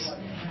Greece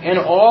and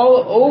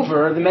all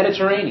over the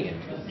Mediterranean.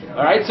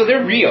 Alright, so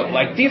they're real.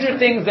 Like, these are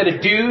things that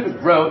a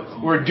dude wrote,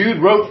 or a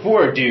dude wrote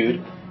for a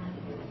dude,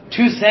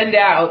 to send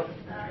out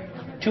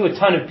to a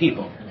ton of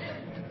people.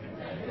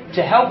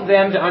 To help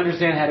them to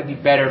understand how to be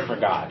better for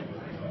God.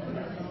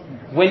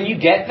 When you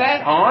get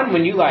that on,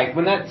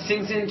 when that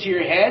sinks into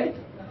your head,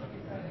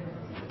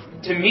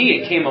 to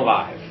me it came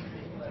alive.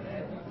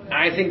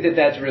 I think that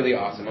that's really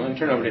awesome. I'm going to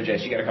turn over to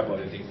Jess. You got a couple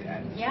other things to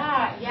add.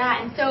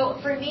 Yeah. And so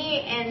for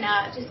me, and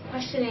just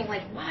questioning,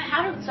 like, wow,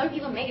 how do some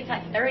people make it to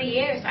like 30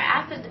 years? So I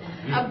asked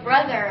a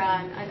brother,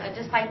 a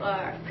disciple,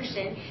 a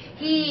Christian.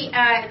 He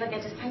is like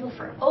a disciple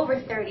for over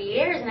 30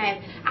 years, and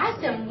I asked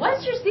him,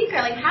 "What's your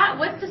secret? Like,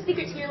 what's the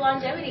secret to your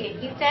longevity?" And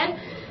he said,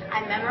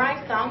 "I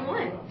memorized Psalm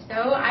 1."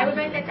 So I would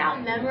write that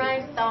down,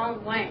 memorize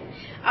Psalm 1.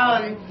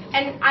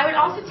 And I would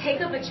also take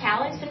up a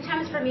challenge.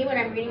 Sometimes for me, when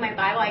I'm reading my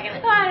Bible, I get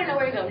like, I don't know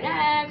where to go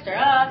next,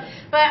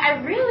 but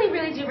I really,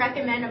 really do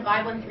recommend a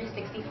Bible in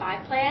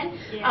 365 plan.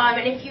 Yeah.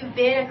 And if you've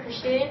been a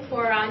Christian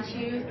for around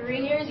 2-3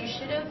 years, you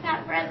should have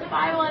read the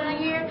Bible in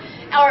a year,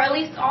 or at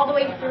least all the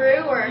way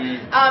through.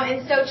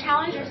 And so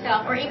challenge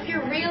yourself. Or if you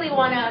really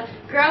want to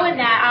grow in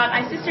that,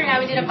 my sister and I,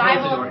 we did a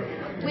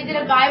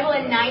Bible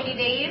in 90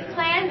 days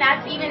plan.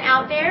 That's even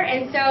out there.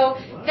 And so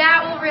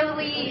that will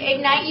really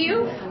ignite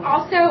you.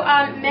 Also,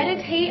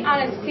 meditate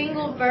on a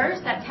single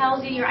verse that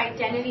tells you your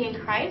identity in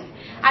Christ.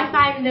 I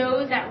find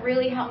those that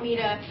really help me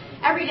to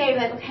every day be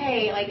like,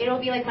 okay, like it'll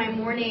be like my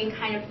morning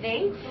kind of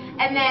thing.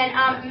 And then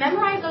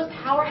memorize those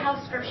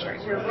powerhouse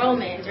scriptures, your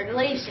Romans or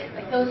Galatians,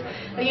 like those,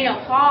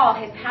 Paul,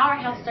 his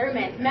powerhouse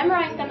sermons.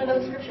 Memorize some of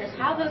those scriptures.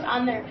 Have those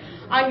on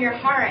your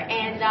heart,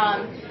 and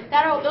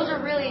those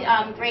are really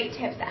great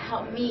tips that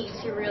help me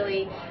to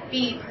really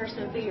be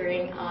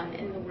persevering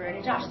in the Word.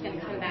 And Josh is going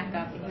to come back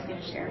up and he's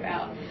going to share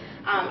about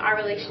our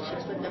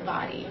relationships with the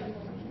body.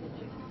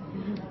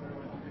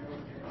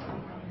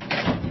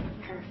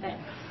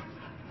 Perfect.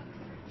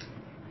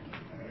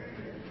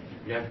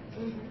 Yeah.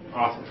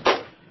 Awesome.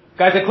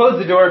 Guys, I closed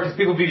the door because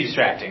people be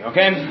distracting,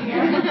 okay?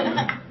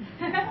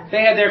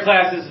 They had their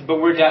classes,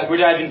 but we're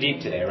diving deep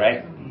today,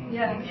 right?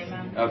 Yes.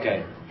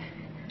 Okay.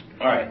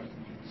 All right.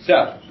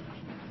 So,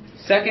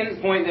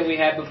 second point that we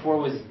had before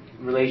was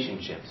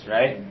relationships,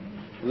 right?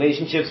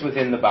 Relationships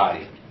within the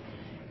body.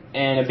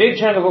 And a big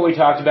chunk of what we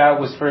talked about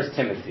was 1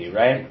 Timothy,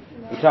 right?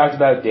 We talked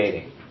about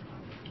dating.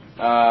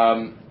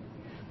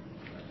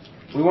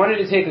 We wanted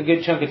to take a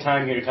good chunk of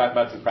time here to talk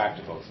about some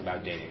practicals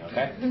about dating,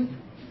 okay?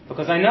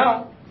 Because I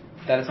know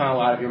that it's on a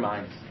lot of your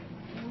minds.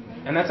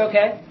 And that's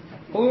okay.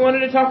 But we wanted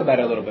to talk about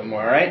it a little bit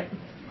more, all right?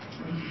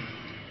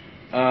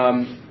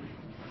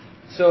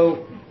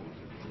 So,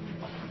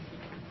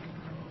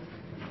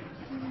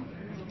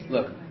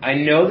 look, I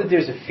know that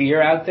there's a fear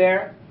out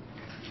there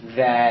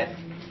that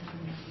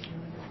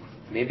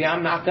maybe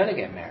I'm not going to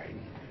get married.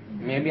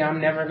 Maybe I'm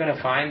never going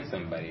to find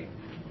somebody.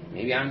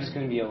 Maybe I'm just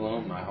going to be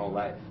alone my whole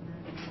life.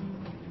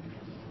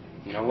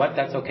 You know what?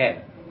 That's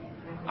okay.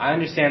 I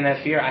understand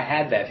that fear. I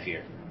had that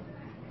fear.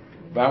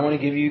 But I want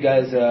to give you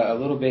guys a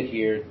little bit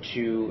here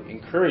to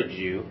encourage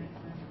you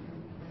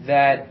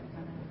that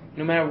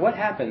no matter what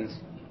happens,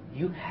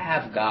 you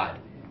have God.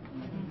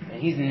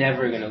 And He's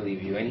never going to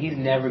leave you. And He's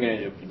never going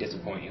to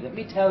disappoint you. Let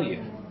me tell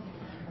you,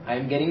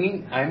 I'm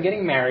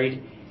getting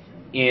married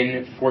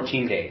in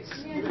 14 days.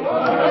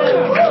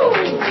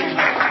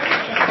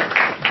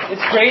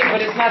 It's great,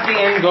 but it's not the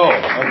end goal,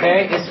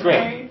 okay? It's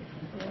great.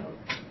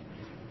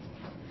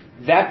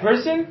 That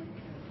person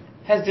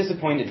has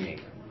disappointed me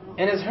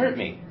and has hurt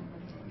me.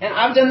 And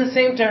I've done the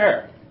same to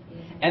her.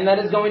 And that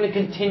is going to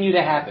continue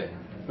to happen.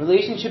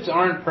 Relationships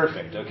aren't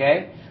perfect,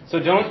 okay? So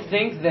don't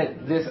think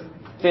that this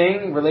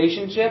thing,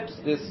 relationships,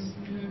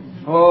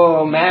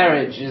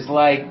 marriage is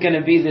like going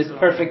to be this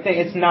perfect thing.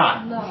 It's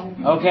not.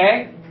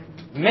 Okay?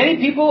 Many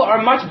people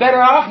are much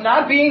better off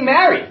not being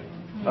married.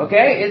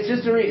 Okay? It's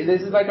just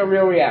this is like a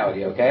real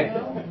reality, okay?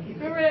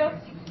 Keep it real.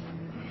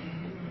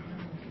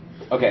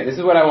 Okay, this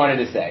is what I wanted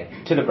to say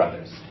to the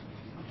brothers.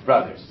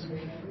 brothers,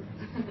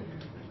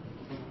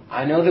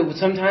 I know that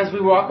sometimes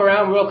we walk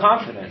around real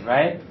confident,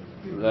 right?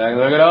 Like,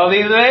 look at all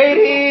these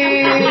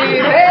ladies!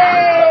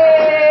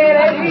 Hey,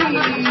 ladies!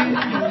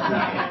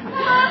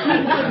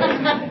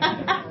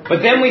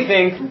 But then we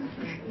think,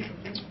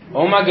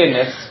 oh my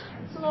goodness,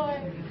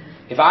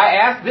 if I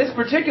ask this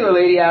particular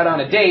lady out on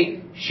a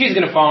date, she's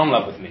going to fall in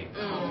love with me.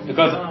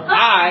 Because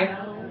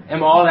I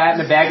am all that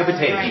in a bag of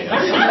potatoes.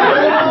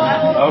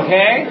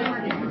 Okay?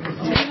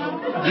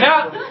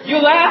 Now, you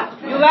laugh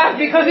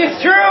because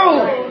it's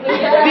true.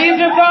 These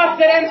are thoughts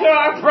that enter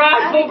our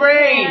prideful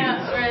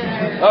brains.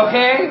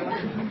 Okay?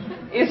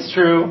 It's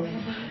true.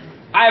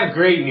 I have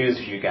great news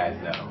for you guys,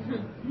 though.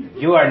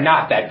 You are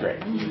not that great.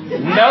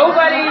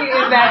 Nobody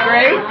is that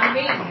great.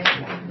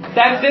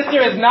 That sister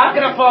is not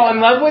going to fall in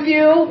love with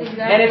you,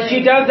 and if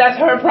she does, that's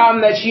her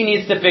problem that she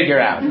needs to figure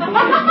out.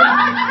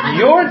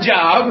 Your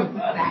job,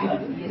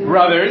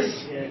 brothers,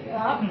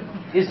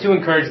 is to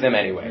encourage them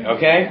anyway,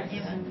 okay?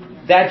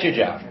 That's your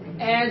job.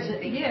 And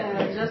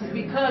just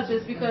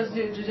because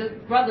you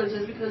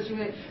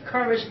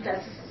encourage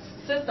that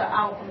sister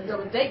out on a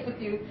double date with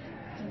you,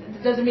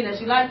 doesn't mean that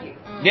she like you.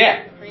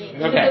 Yeah. Okay. It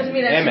doesn't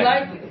mean that she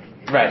like you.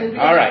 Right.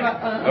 All right.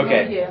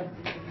 Okay.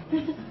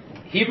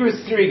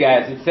 Hebrews 3,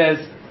 guys. It says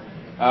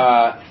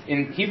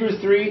in Hebrews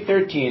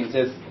 3:13, it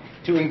says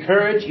to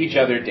encourage each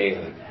other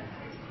daily.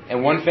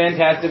 And one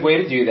fantastic way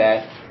to do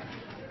that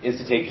is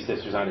to take your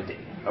sisters on a date.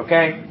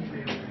 Okay?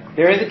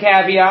 There is a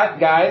caveat,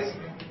 guys.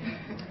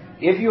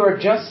 If you are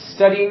just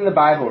studying the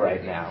Bible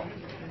right now,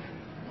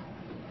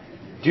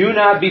 do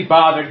not be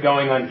bothered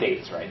going on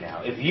dates right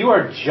now. If you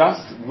are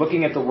just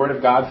looking at the Word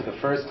of God for the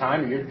first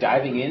time, or you're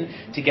diving in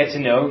to get to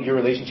know your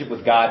relationship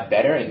with God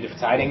better and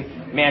deciding,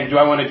 man, do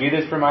I want to do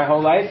this for my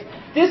whole life?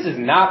 This is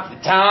not the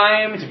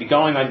time to be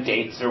going on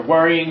dates or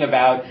worrying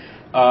about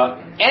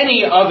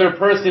any other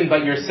person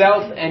but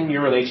yourself and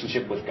your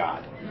relationship with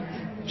God.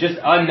 Just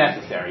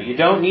unnecessary. You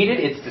don't need it.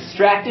 It's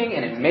distracting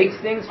and it makes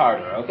things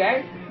harder,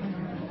 okay?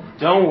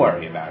 Don't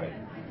worry about it.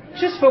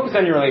 Just focus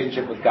on your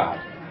relationship with God.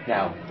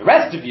 Now, the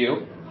rest of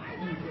you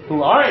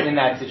who aren't in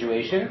that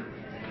situation,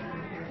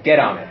 get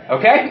on it,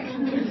 okay?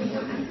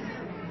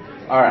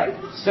 Alright,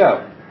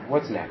 so,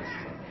 what's next?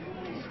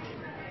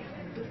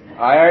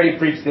 I already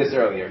preached this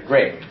earlier.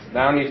 Great. I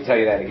don't need to tell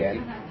you that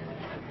again.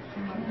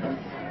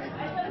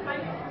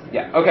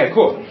 Yeah, okay,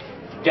 cool.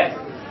 Jess.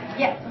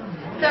 Yeah.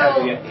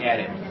 So,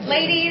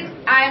 ladies,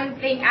 I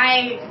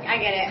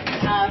get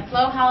it.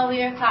 Flow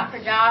hallelujah, clap for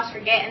Josh for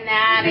getting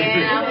that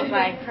in. I was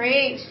like,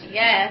 preach,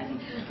 yes.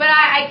 But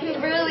I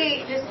can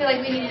really just feel like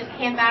we need to just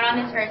camp out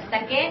on this for a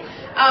second.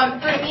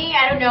 For me,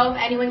 I don't know if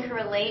anyone can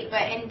relate,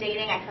 but in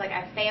dating, I feel like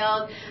I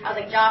failed. I was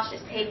like, Josh,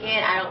 just take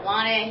it. I don't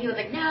want it. And he was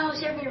like, no,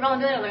 share me your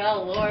vulnerability. I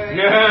was like, oh, Lord. And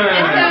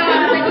so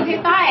I was like, okay,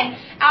 fine.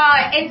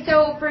 And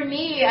so for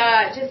me,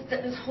 just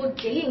this whole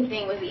dating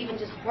thing was even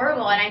just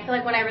horrible. And I feel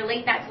like when I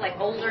relate that to like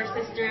older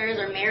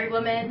sisters or married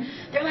women,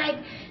 they're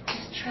like,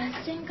 just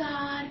trust in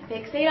God,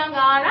 fixate on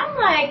God. And I'm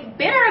like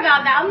bitter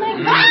about that. I'm like,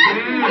 what?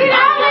 You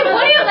know,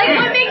 like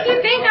what makes you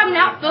think I'm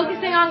not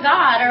focusing on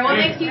God, or what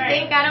makes you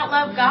think I don't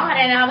love God?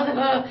 And I was like,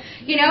 oh,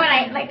 you know, and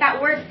I like that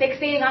word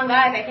fixating on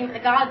God. I think the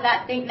God,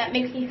 that thing that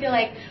makes me feel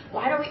like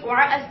why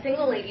us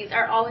single ladies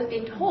are always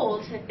being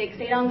told to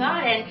fixate on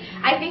God? And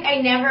I think I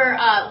never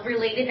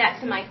related that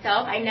to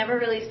myself. I never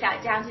really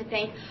sat down to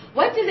think,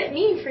 what does it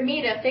mean for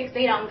me to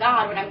fixate on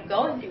God when I'm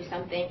going through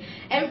something?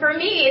 And for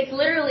me, it's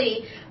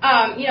literally,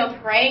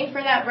 praying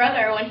for that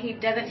brother when he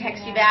doesn't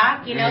text you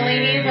back. You know,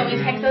 ladies, when we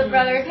text those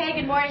brothers, hey,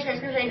 good morning, church,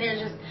 and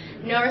there's just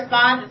no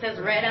response. It says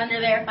red under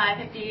there,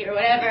 550 or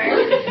whatever.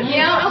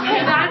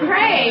 Okay, God,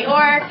 pray.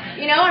 Or,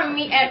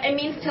 it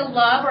means to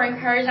love or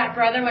encourage that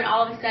brother when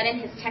all of a sudden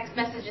his text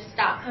messages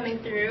stop coming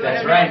through.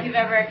 That's I don't know if you've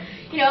ever,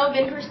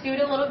 been pursued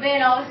a little bit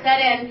and all of a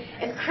sudden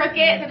it's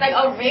crickets. It's like,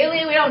 oh,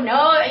 really? We don't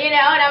know,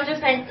 and I'm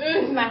just like,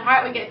 my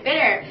heart would get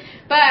bitter.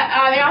 But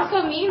it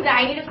also means that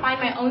I need to find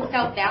my own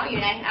self-value,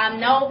 and I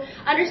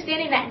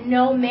understanding that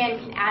no man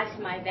can add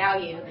to my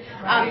value.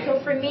 So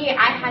for me,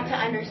 I had to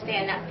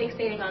understand that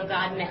fixating on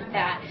God meant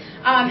that.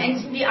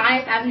 And to be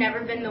honest, I've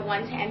never been the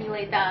one to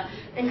emulate the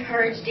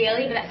encourage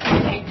daily, but that's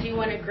something I do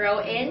want to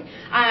grow in.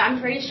 I'm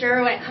pretty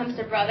sure when it comes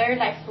to brothers,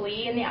 I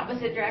flee in the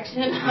opposite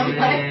direction. I'm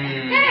like,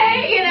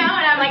 hey, and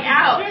I'm like,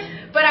 out.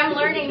 But I'm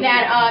learning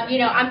that,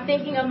 I'm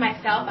thinking of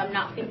myself. I'm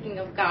not thinking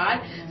of God.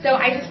 So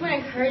I just want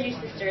to encourage you,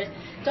 sisters,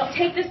 don't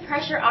take this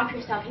pressure off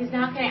yourself. He's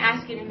not going to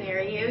ask you to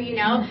marry you, You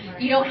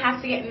don't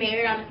have to get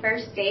married on the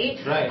first date.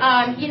 Right.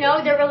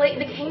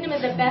 The kingdom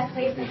is the best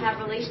place to have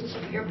relationships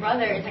with your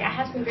brothers. Like, I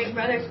have some great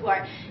brothers who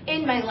are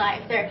in my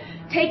life. They're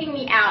taking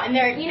me out, and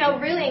they're,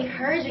 really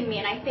encouraging me.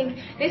 And I think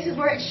this is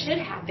where it should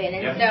happen.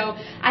 And so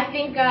I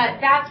think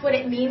that's what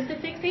it means to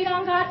fixate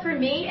on God for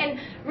me, and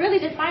really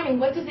defining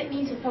what does it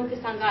mean to focus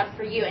on God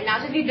for you, and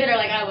not just be bitter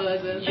like I was.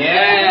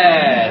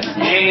 Yes.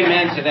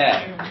 Amen to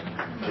that.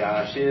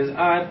 Josh's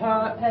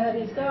iPod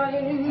is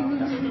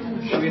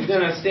dying, so he's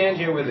gonna stand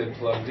here with it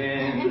plugged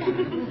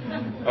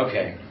in.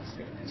 Okay,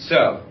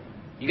 so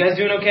you guys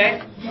doing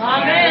okay?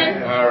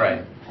 Amen. All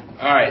right.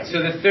 All right,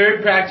 so the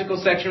third practical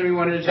section we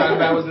wanted to talk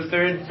about was the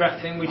third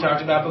thing we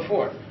talked about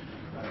before.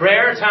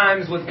 Prayer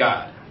times with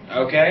God,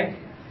 okay?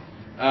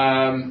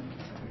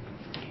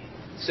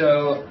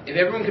 So if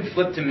everyone could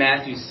flip to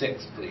Matthew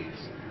 6, please.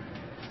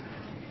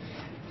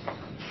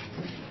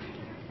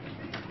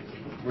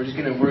 We're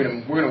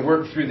gonna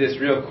work through this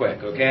real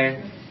quick,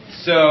 okay?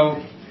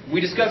 So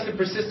we discussed the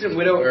persistent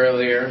widow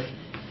earlier,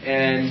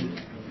 and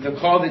the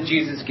call that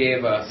Jesus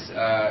gave us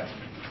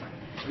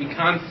to be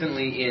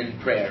constantly in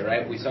prayer,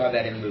 right? We saw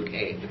that in Luke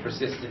 8, the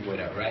persistent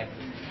widow, right?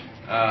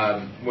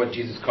 What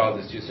Jesus called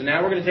us to. So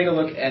now we're going to take a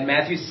look at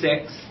Matthew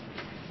 6,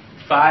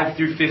 5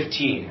 through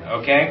 15,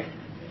 okay?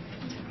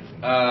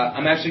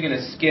 I'm actually going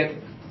to skip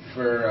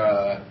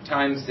for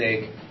time's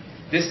sake.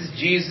 This is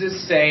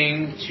Jesus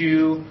saying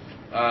to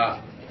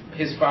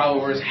his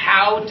followers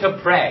how to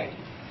pray,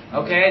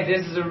 okay?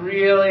 This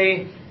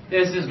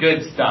is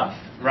good stuff,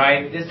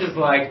 right? This is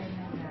like,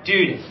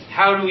 dude,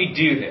 how do we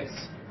do this?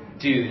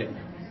 Dude,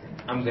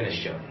 I'm going to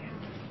show you.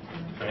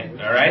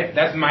 All right?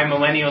 That's my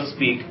millennial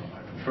speak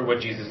for what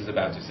Jesus is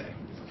about to say.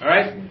 All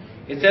right?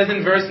 It says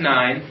in verse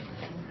 9,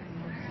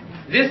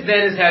 "This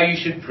then is how you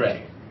should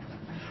pray.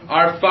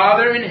 Our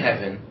Father in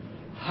heaven,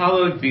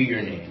 hallowed be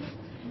your name.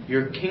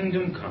 Your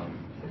kingdom come,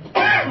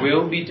 your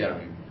will be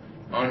done,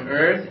 on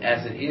earth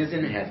as it is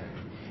in heaven.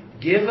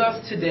 Give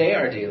us today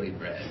our daily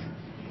bread,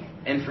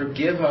 and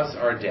forgive us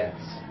our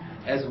debts,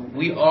 as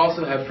we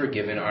also have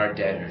forgiven our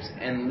debtors.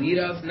 And lead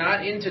us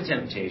not into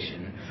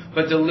temptation,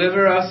 but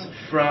deliver us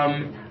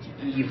from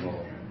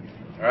evil."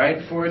 All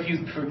right? For if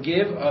you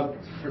forgive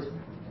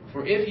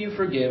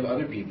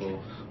other people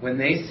when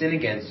they sin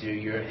against you,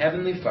 your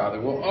heavenly Father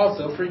will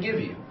also forgive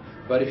you.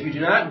 But if you do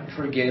not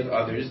forgive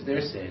others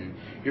their sin,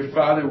 your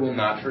Father will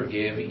not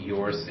forgive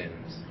your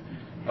sins.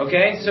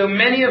 Okay? So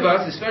many of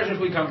us, especially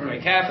if we come from a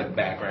Catholic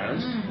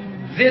background,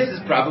 this is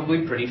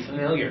probably pretty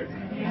familiar.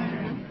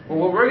 Well,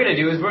 what we're going to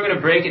do is we're going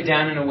to break it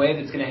down in a way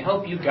that's going to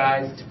help you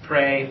guys to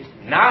pray,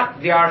 not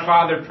the Our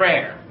Father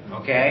prayer,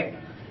 okay?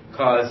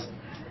 Because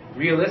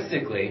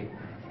realistically,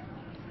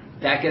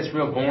 that gets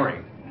real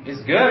boring.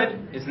 It's good,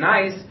 it's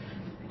nice,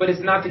 but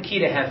it's not the key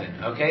to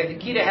heaven, okay? The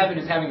key to heaven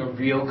is having a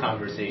real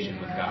conversation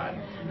with God,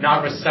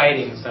 not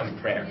reciting some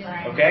prayer,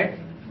 okay?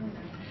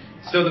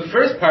 So the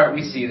first part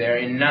we see there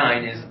in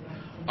 9 is,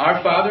 "Our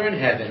Father in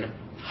heaven,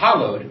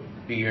 hallowed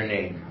be your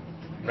name,"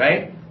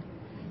 right?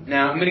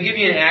 Now, I'm going to give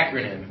you an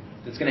acronym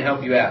that's going to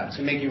help you out. It's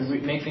going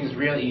to make things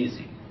real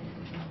easy.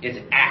 It's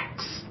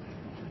ACTS.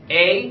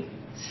 A-C-T-S.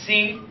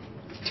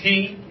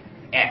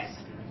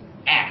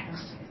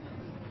 ACTS.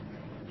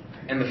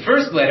 And the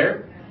first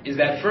letter is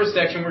that first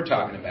section we're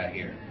talking about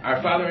here.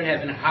 Our Father in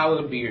heaven,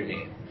 hallowed be your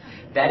name.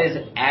 That is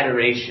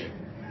adoration.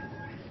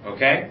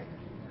 Okay?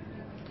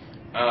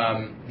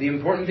 The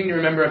important thing to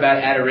remember about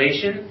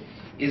adoration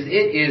is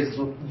it is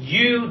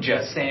you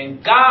just saying,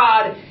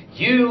 "God,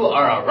 you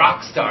are a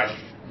rock star.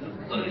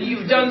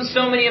 You've done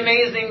so many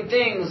amazing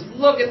things.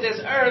 Look at this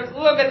earth.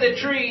 Look at the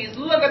trees.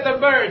 Look at the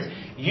birds."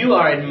 You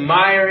are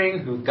admiring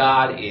who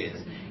God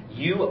is.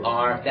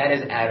 That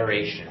is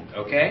adoration.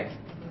 Okay?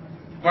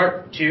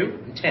 Part 2,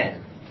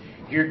 10.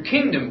 "Your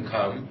kingdom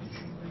come."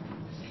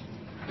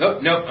 Oh,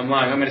 no, I'm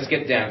lying. I'm going to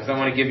skip down because I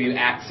want to give you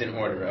acts in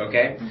order,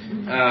 okay?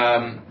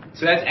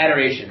 So that's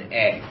adoration,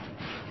 A.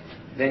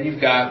 Then you've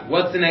got,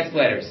 what's the next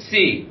letter?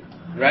 C,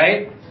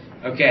 right?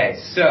 Okay,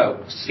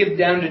 so skip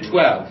down to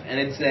 12, and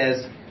it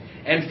says,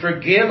 "And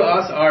forgive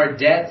us our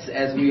debts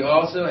as we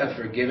also have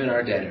forgiven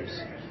our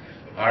debtors."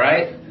 All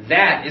right?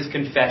 That is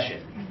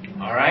confession.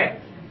 All right?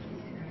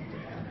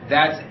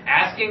 That's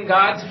asking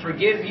God to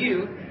forgive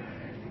you,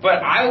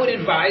 but I would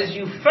advise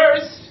you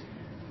first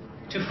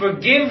to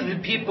forgive the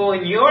people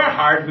in your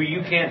heart who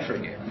you can't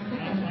forgive.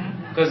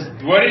 Because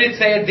what did it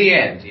say at the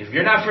end? If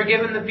you're not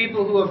forgiving the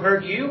people who have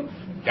hurt you,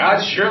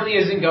 God surely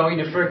isn't going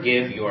to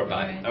forgive your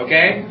body.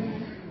 Okay?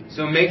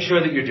 So make sure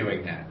that you're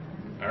doing that.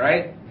 All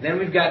right? Then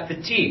we've got the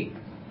T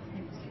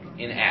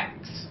in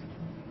Acts.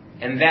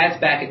 And that's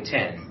back at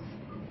 10.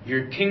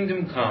 "Your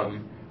kingdom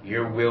come,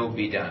 your will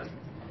be done."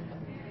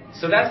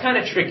 So that's kind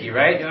of tricky,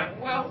 right? You're like,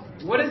 well,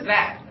 what is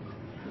that?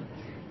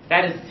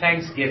 That is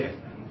thanksgiving.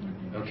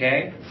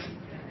 Okay?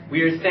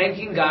 We are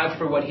thanking God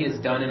for what He has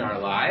done in our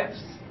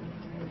lives.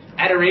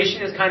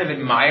 Adoration is kind of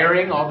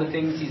admiring all the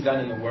things He's done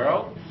in the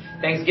world.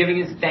 Thanksgiving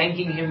is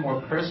thanking Him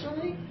more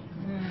personally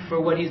for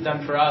what He's done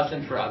for us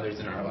and for others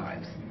in our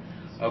lives.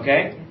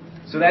 Okay?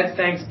 So that's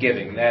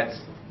thanksgiving.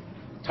 That's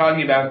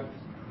talking about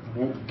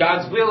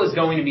God's will is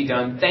going to be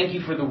done. Thank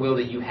you for the will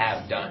that you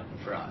have done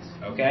for us.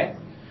 Okay?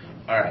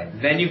 All right.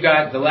 Then you've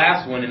got the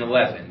last one in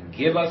 11.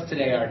 "Give us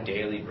today our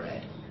daily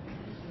bread."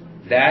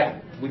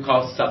 That we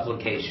call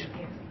supplication.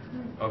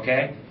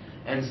 Okay?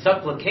 And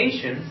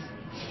supplication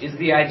is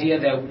the idea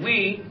that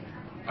we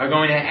are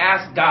going to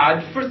ask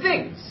God for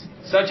things,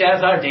 such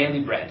as our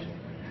daily bread.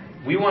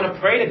 We want to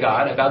pray to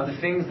God about the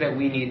things that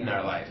we need in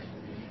our life.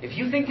 If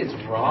you think it's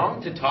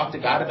wrong to talk to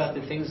God about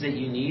the things that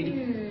you need,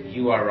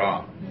 you are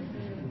wrong.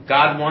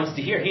 God wants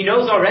to hear. He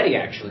knows already,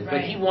 actually,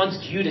 but He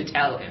wants you to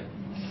tell Him.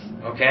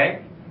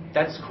 Okay?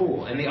 That's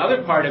cool. And the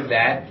other part of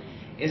that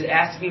is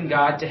asking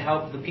God to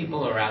help the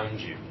people around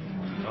you.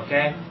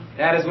 Okay?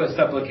 That is what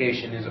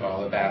supplication is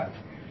all about.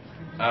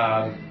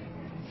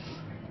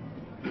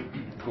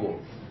 Cool.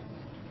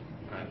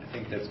 I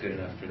think that's good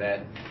enough for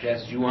that.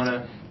 Jess, do you want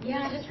to?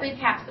 Yeah, just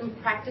recap some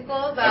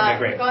practicals. Okay,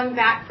 great. Going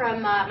back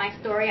from my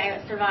story, I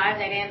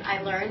survived.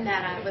 I learned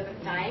that I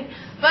wasn't dying.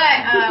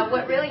 But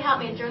what really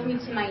helped me, it drove me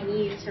to my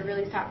knees to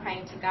really start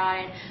praying to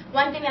God. And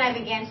one thing that I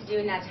began to do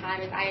in that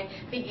time is I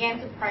began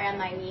to pray on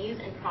my knees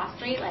and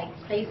prostrate, like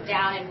face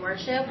down and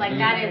worship. Like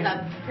that is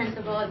a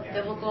principle, it's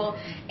biblical.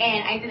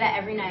 And I did that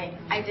every night.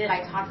 I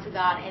talked to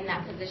God in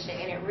that position,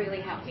 and it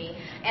really helped me.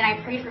 And I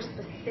prayed for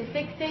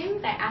specific things.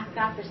 I asked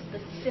God for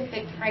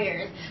specific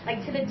prayers,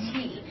 like to the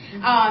T.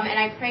 And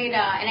I prayed,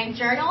 and I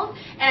journaled,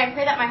 and I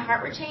prayed that my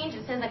heart would change.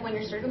 It says, like, when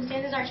your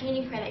circumstances are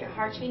changing, pray that your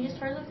heart changes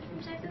towards those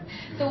circumstances.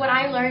 So what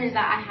I learned is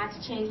that I had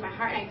to change my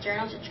heart, and I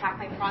journaled to track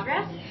my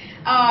progress.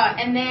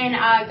 And then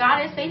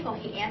God is faithful.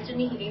 He answered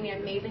me. He gave me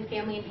an amazing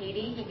family in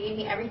Haiti. He gave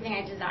me everything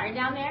I desired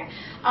down there.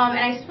 And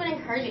I just want to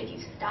encourage you, if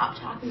you stop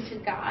talking to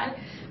God,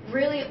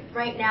 really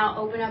right now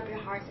open up your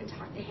hearts and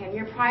talk to Him.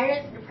 Your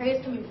prayers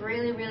can be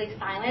really, really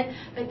silent,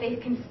 but they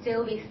can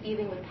still be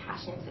seething with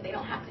passion. So they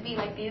don't have to be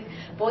like these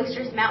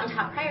boisterous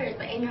mountaintop prayers,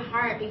 but in your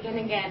heart, begin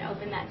again,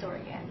 open that door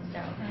again. So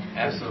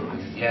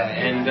Absolutely, yeah.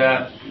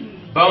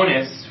 And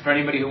bonus for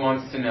anybody who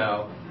wants to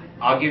know,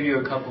 I'll give you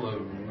a couple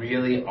of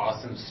really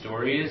awesome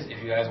stories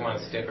if you guys want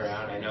to stick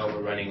around. I know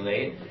we're running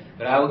late,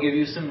 but I will give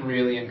you some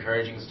really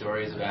encouraging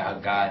stories about how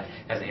God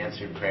has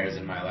answered prayers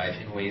in my life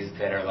in ways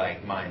that are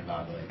like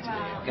mind-boggling to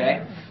me,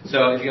 okay?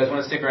 So if you guys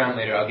want to stick around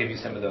later, I'll give you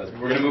some of those.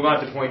 We're going to move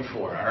on to point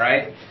 4, all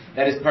right?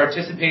 That is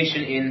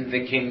participation in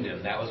the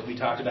kingdom. That was what we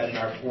talked about in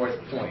our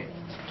 4th point.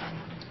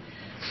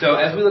 So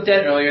as we looked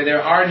at earlier,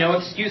 there are no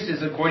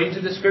excuses according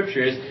to the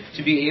scriptures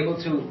to be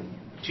able to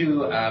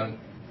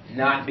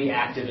not be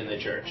active in the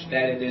church.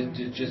 There's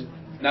just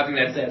nothing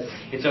that says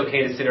it's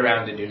okay to sit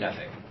around and do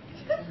nothing.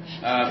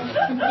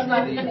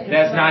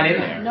 That's not in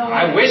there. No,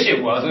 I wish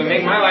it was. It would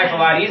make my life a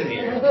lot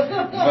easier.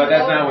 But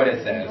that's not what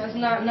it says. That's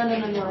not. No.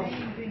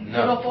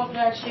 No. Don't fuck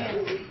that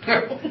shit.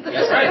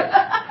 That's right.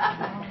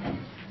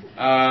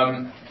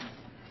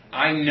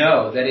 I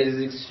know that it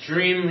is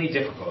extremely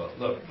difficult.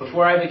 Look,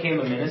 before I became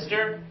a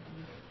minister,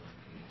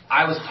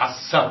 I was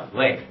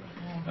hustling.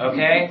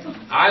 Okay?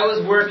 I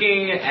was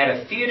working at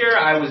a theater.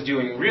 I was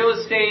doing real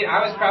estate.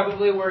 I was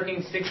probably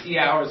working 60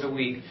 hours a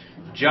week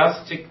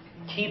just to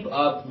keep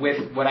up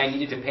with what I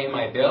needed to pay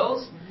my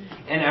bills.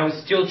 And I was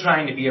still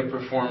trying to be a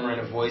performer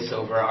and a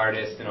voiceover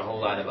artist and a whole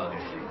lot of other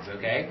things.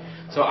 Okay?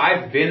 So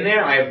I've been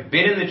there. I've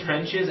been in the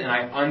trenches, and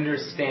I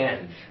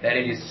understand that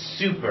it is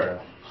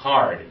super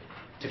hard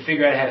to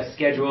figure out how to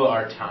schedule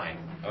our time.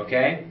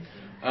 Okay?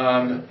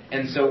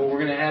 And so what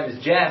we're going to have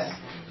is Jess,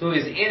 who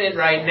is in it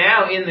right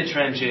now in the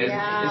trenches,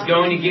 is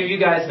going to give you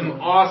guys some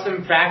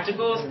awesome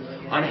practicals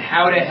on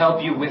how to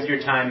help you with your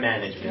time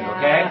management,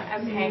 okay?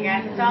 Okay,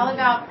 guys. It's all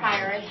about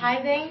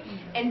prioritizing.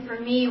 And for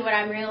me, what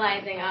I'm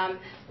realizing,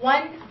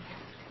 one,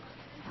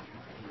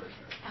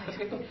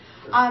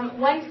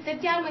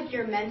 sit down with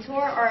your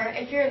mentor, or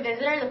if you're a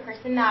visitor, the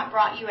person that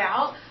brought you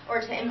out or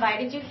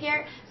invited you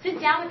here, sit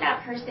down with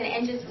that person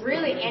and just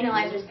really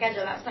analyze your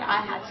schedule. That's what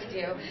I had to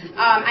do.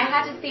 I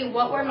had to see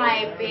what were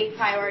my big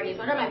priorities,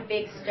 what are my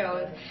big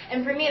stones.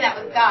 And for me, that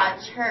was God,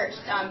 church,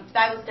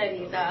 Bible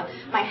studies,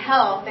 my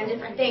health, and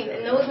different things.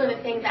 And those were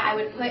the things that I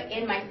would put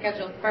in my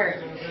schedule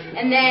first.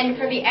 And then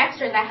for the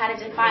extras, I had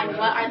to define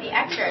what are the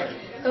extras.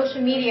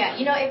 Social media,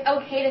 it's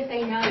okay to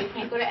say no. You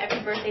can't go to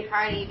every birthday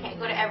party. You can't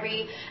go to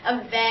every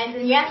event.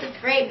 And yes, it's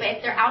great, but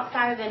if they're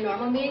outside of the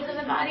normal meetings of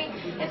the body,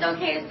 it's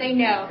okay to say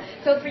no.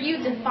 So for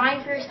you,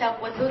 define for yourself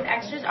what those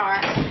extras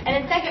are. And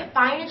then second,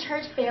 find a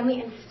church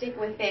family and stick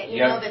with it.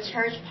 You know, the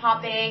church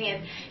popping.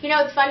 And,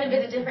 it's fun to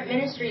visit different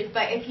ministries.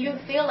 But if you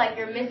feel like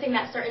you're missing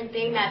that certain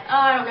thing that,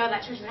 I don't know,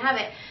 that church doesn't have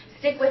it,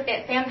 stick with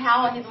it. Sam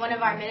Powell, he's one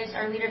of our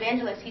leader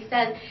evangelists. He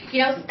says,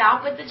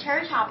 stop with the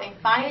church hopping.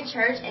 Find a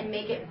church and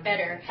make it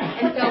better.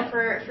 And so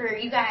for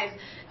you guys,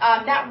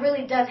 that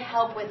really does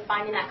help with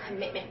finding that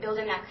commitment,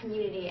 building that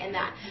community, and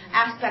that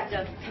aspect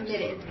of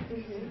committed.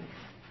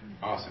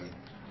 Mm-hmm. Awesome.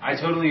 I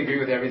totally agree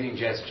with everything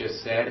Jess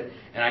just said.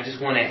 And I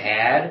just want to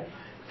add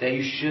that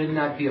you should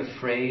not be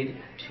afraid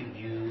to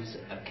use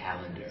a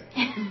calendar.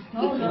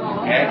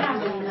 Okay?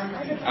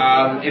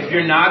 If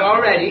you're not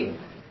already,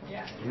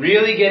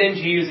 really get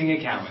into using a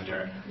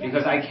calendar,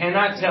 because I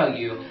cannot tell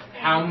you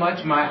how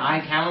much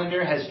my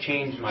iCalendar has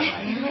changed my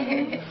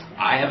life.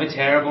 I have a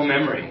terrible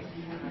memory.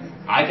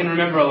 I can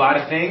remember a lot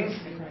of things,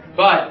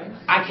 but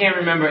I can't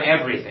remember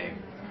everything.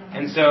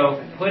 And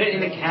so put it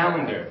in a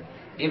calendar.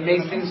 It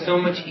makes things so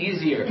much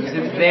easier because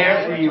it's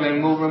there for you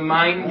and will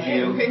remind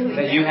you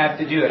that you have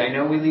to do it. I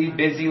know we lead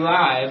busy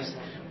lives,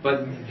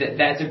 but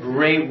that's a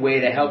great way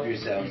to help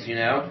yourselves,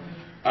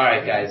 All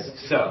right, guys,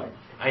 so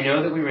I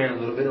know that we ran a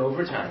little bit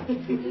over time.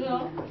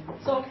 No,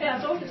 it's okay.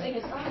 I told you to take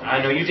your time.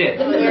 I know you did.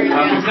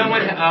 Can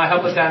someone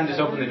help us out and just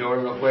open the door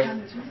real quick?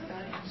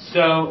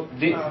 So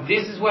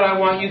this is what I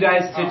want you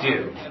guys to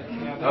do.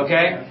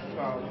 Okay?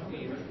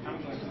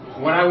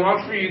 What I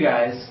want for you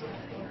guys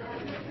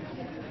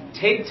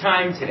take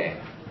time today.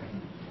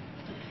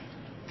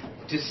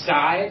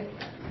 Decide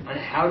on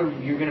how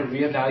you're going to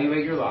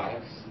reevaluate your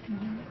lives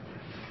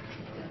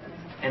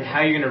and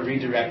how you're going to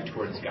redirect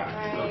towards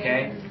God.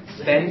 Okay?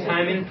 Spend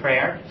time in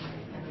prayer.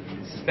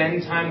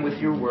 Spend time with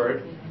your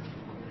word.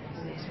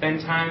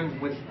 Spend time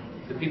with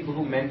the people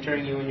who are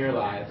mentoring you in your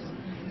lives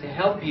to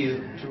help you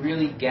to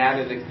really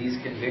gather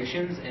these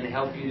convictions and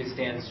help you to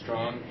stand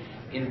strong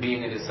in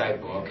being a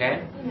disciple,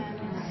 okay?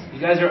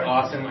 You guys are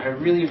awesome. I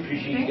really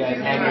appreciate you guys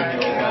hanging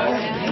with us.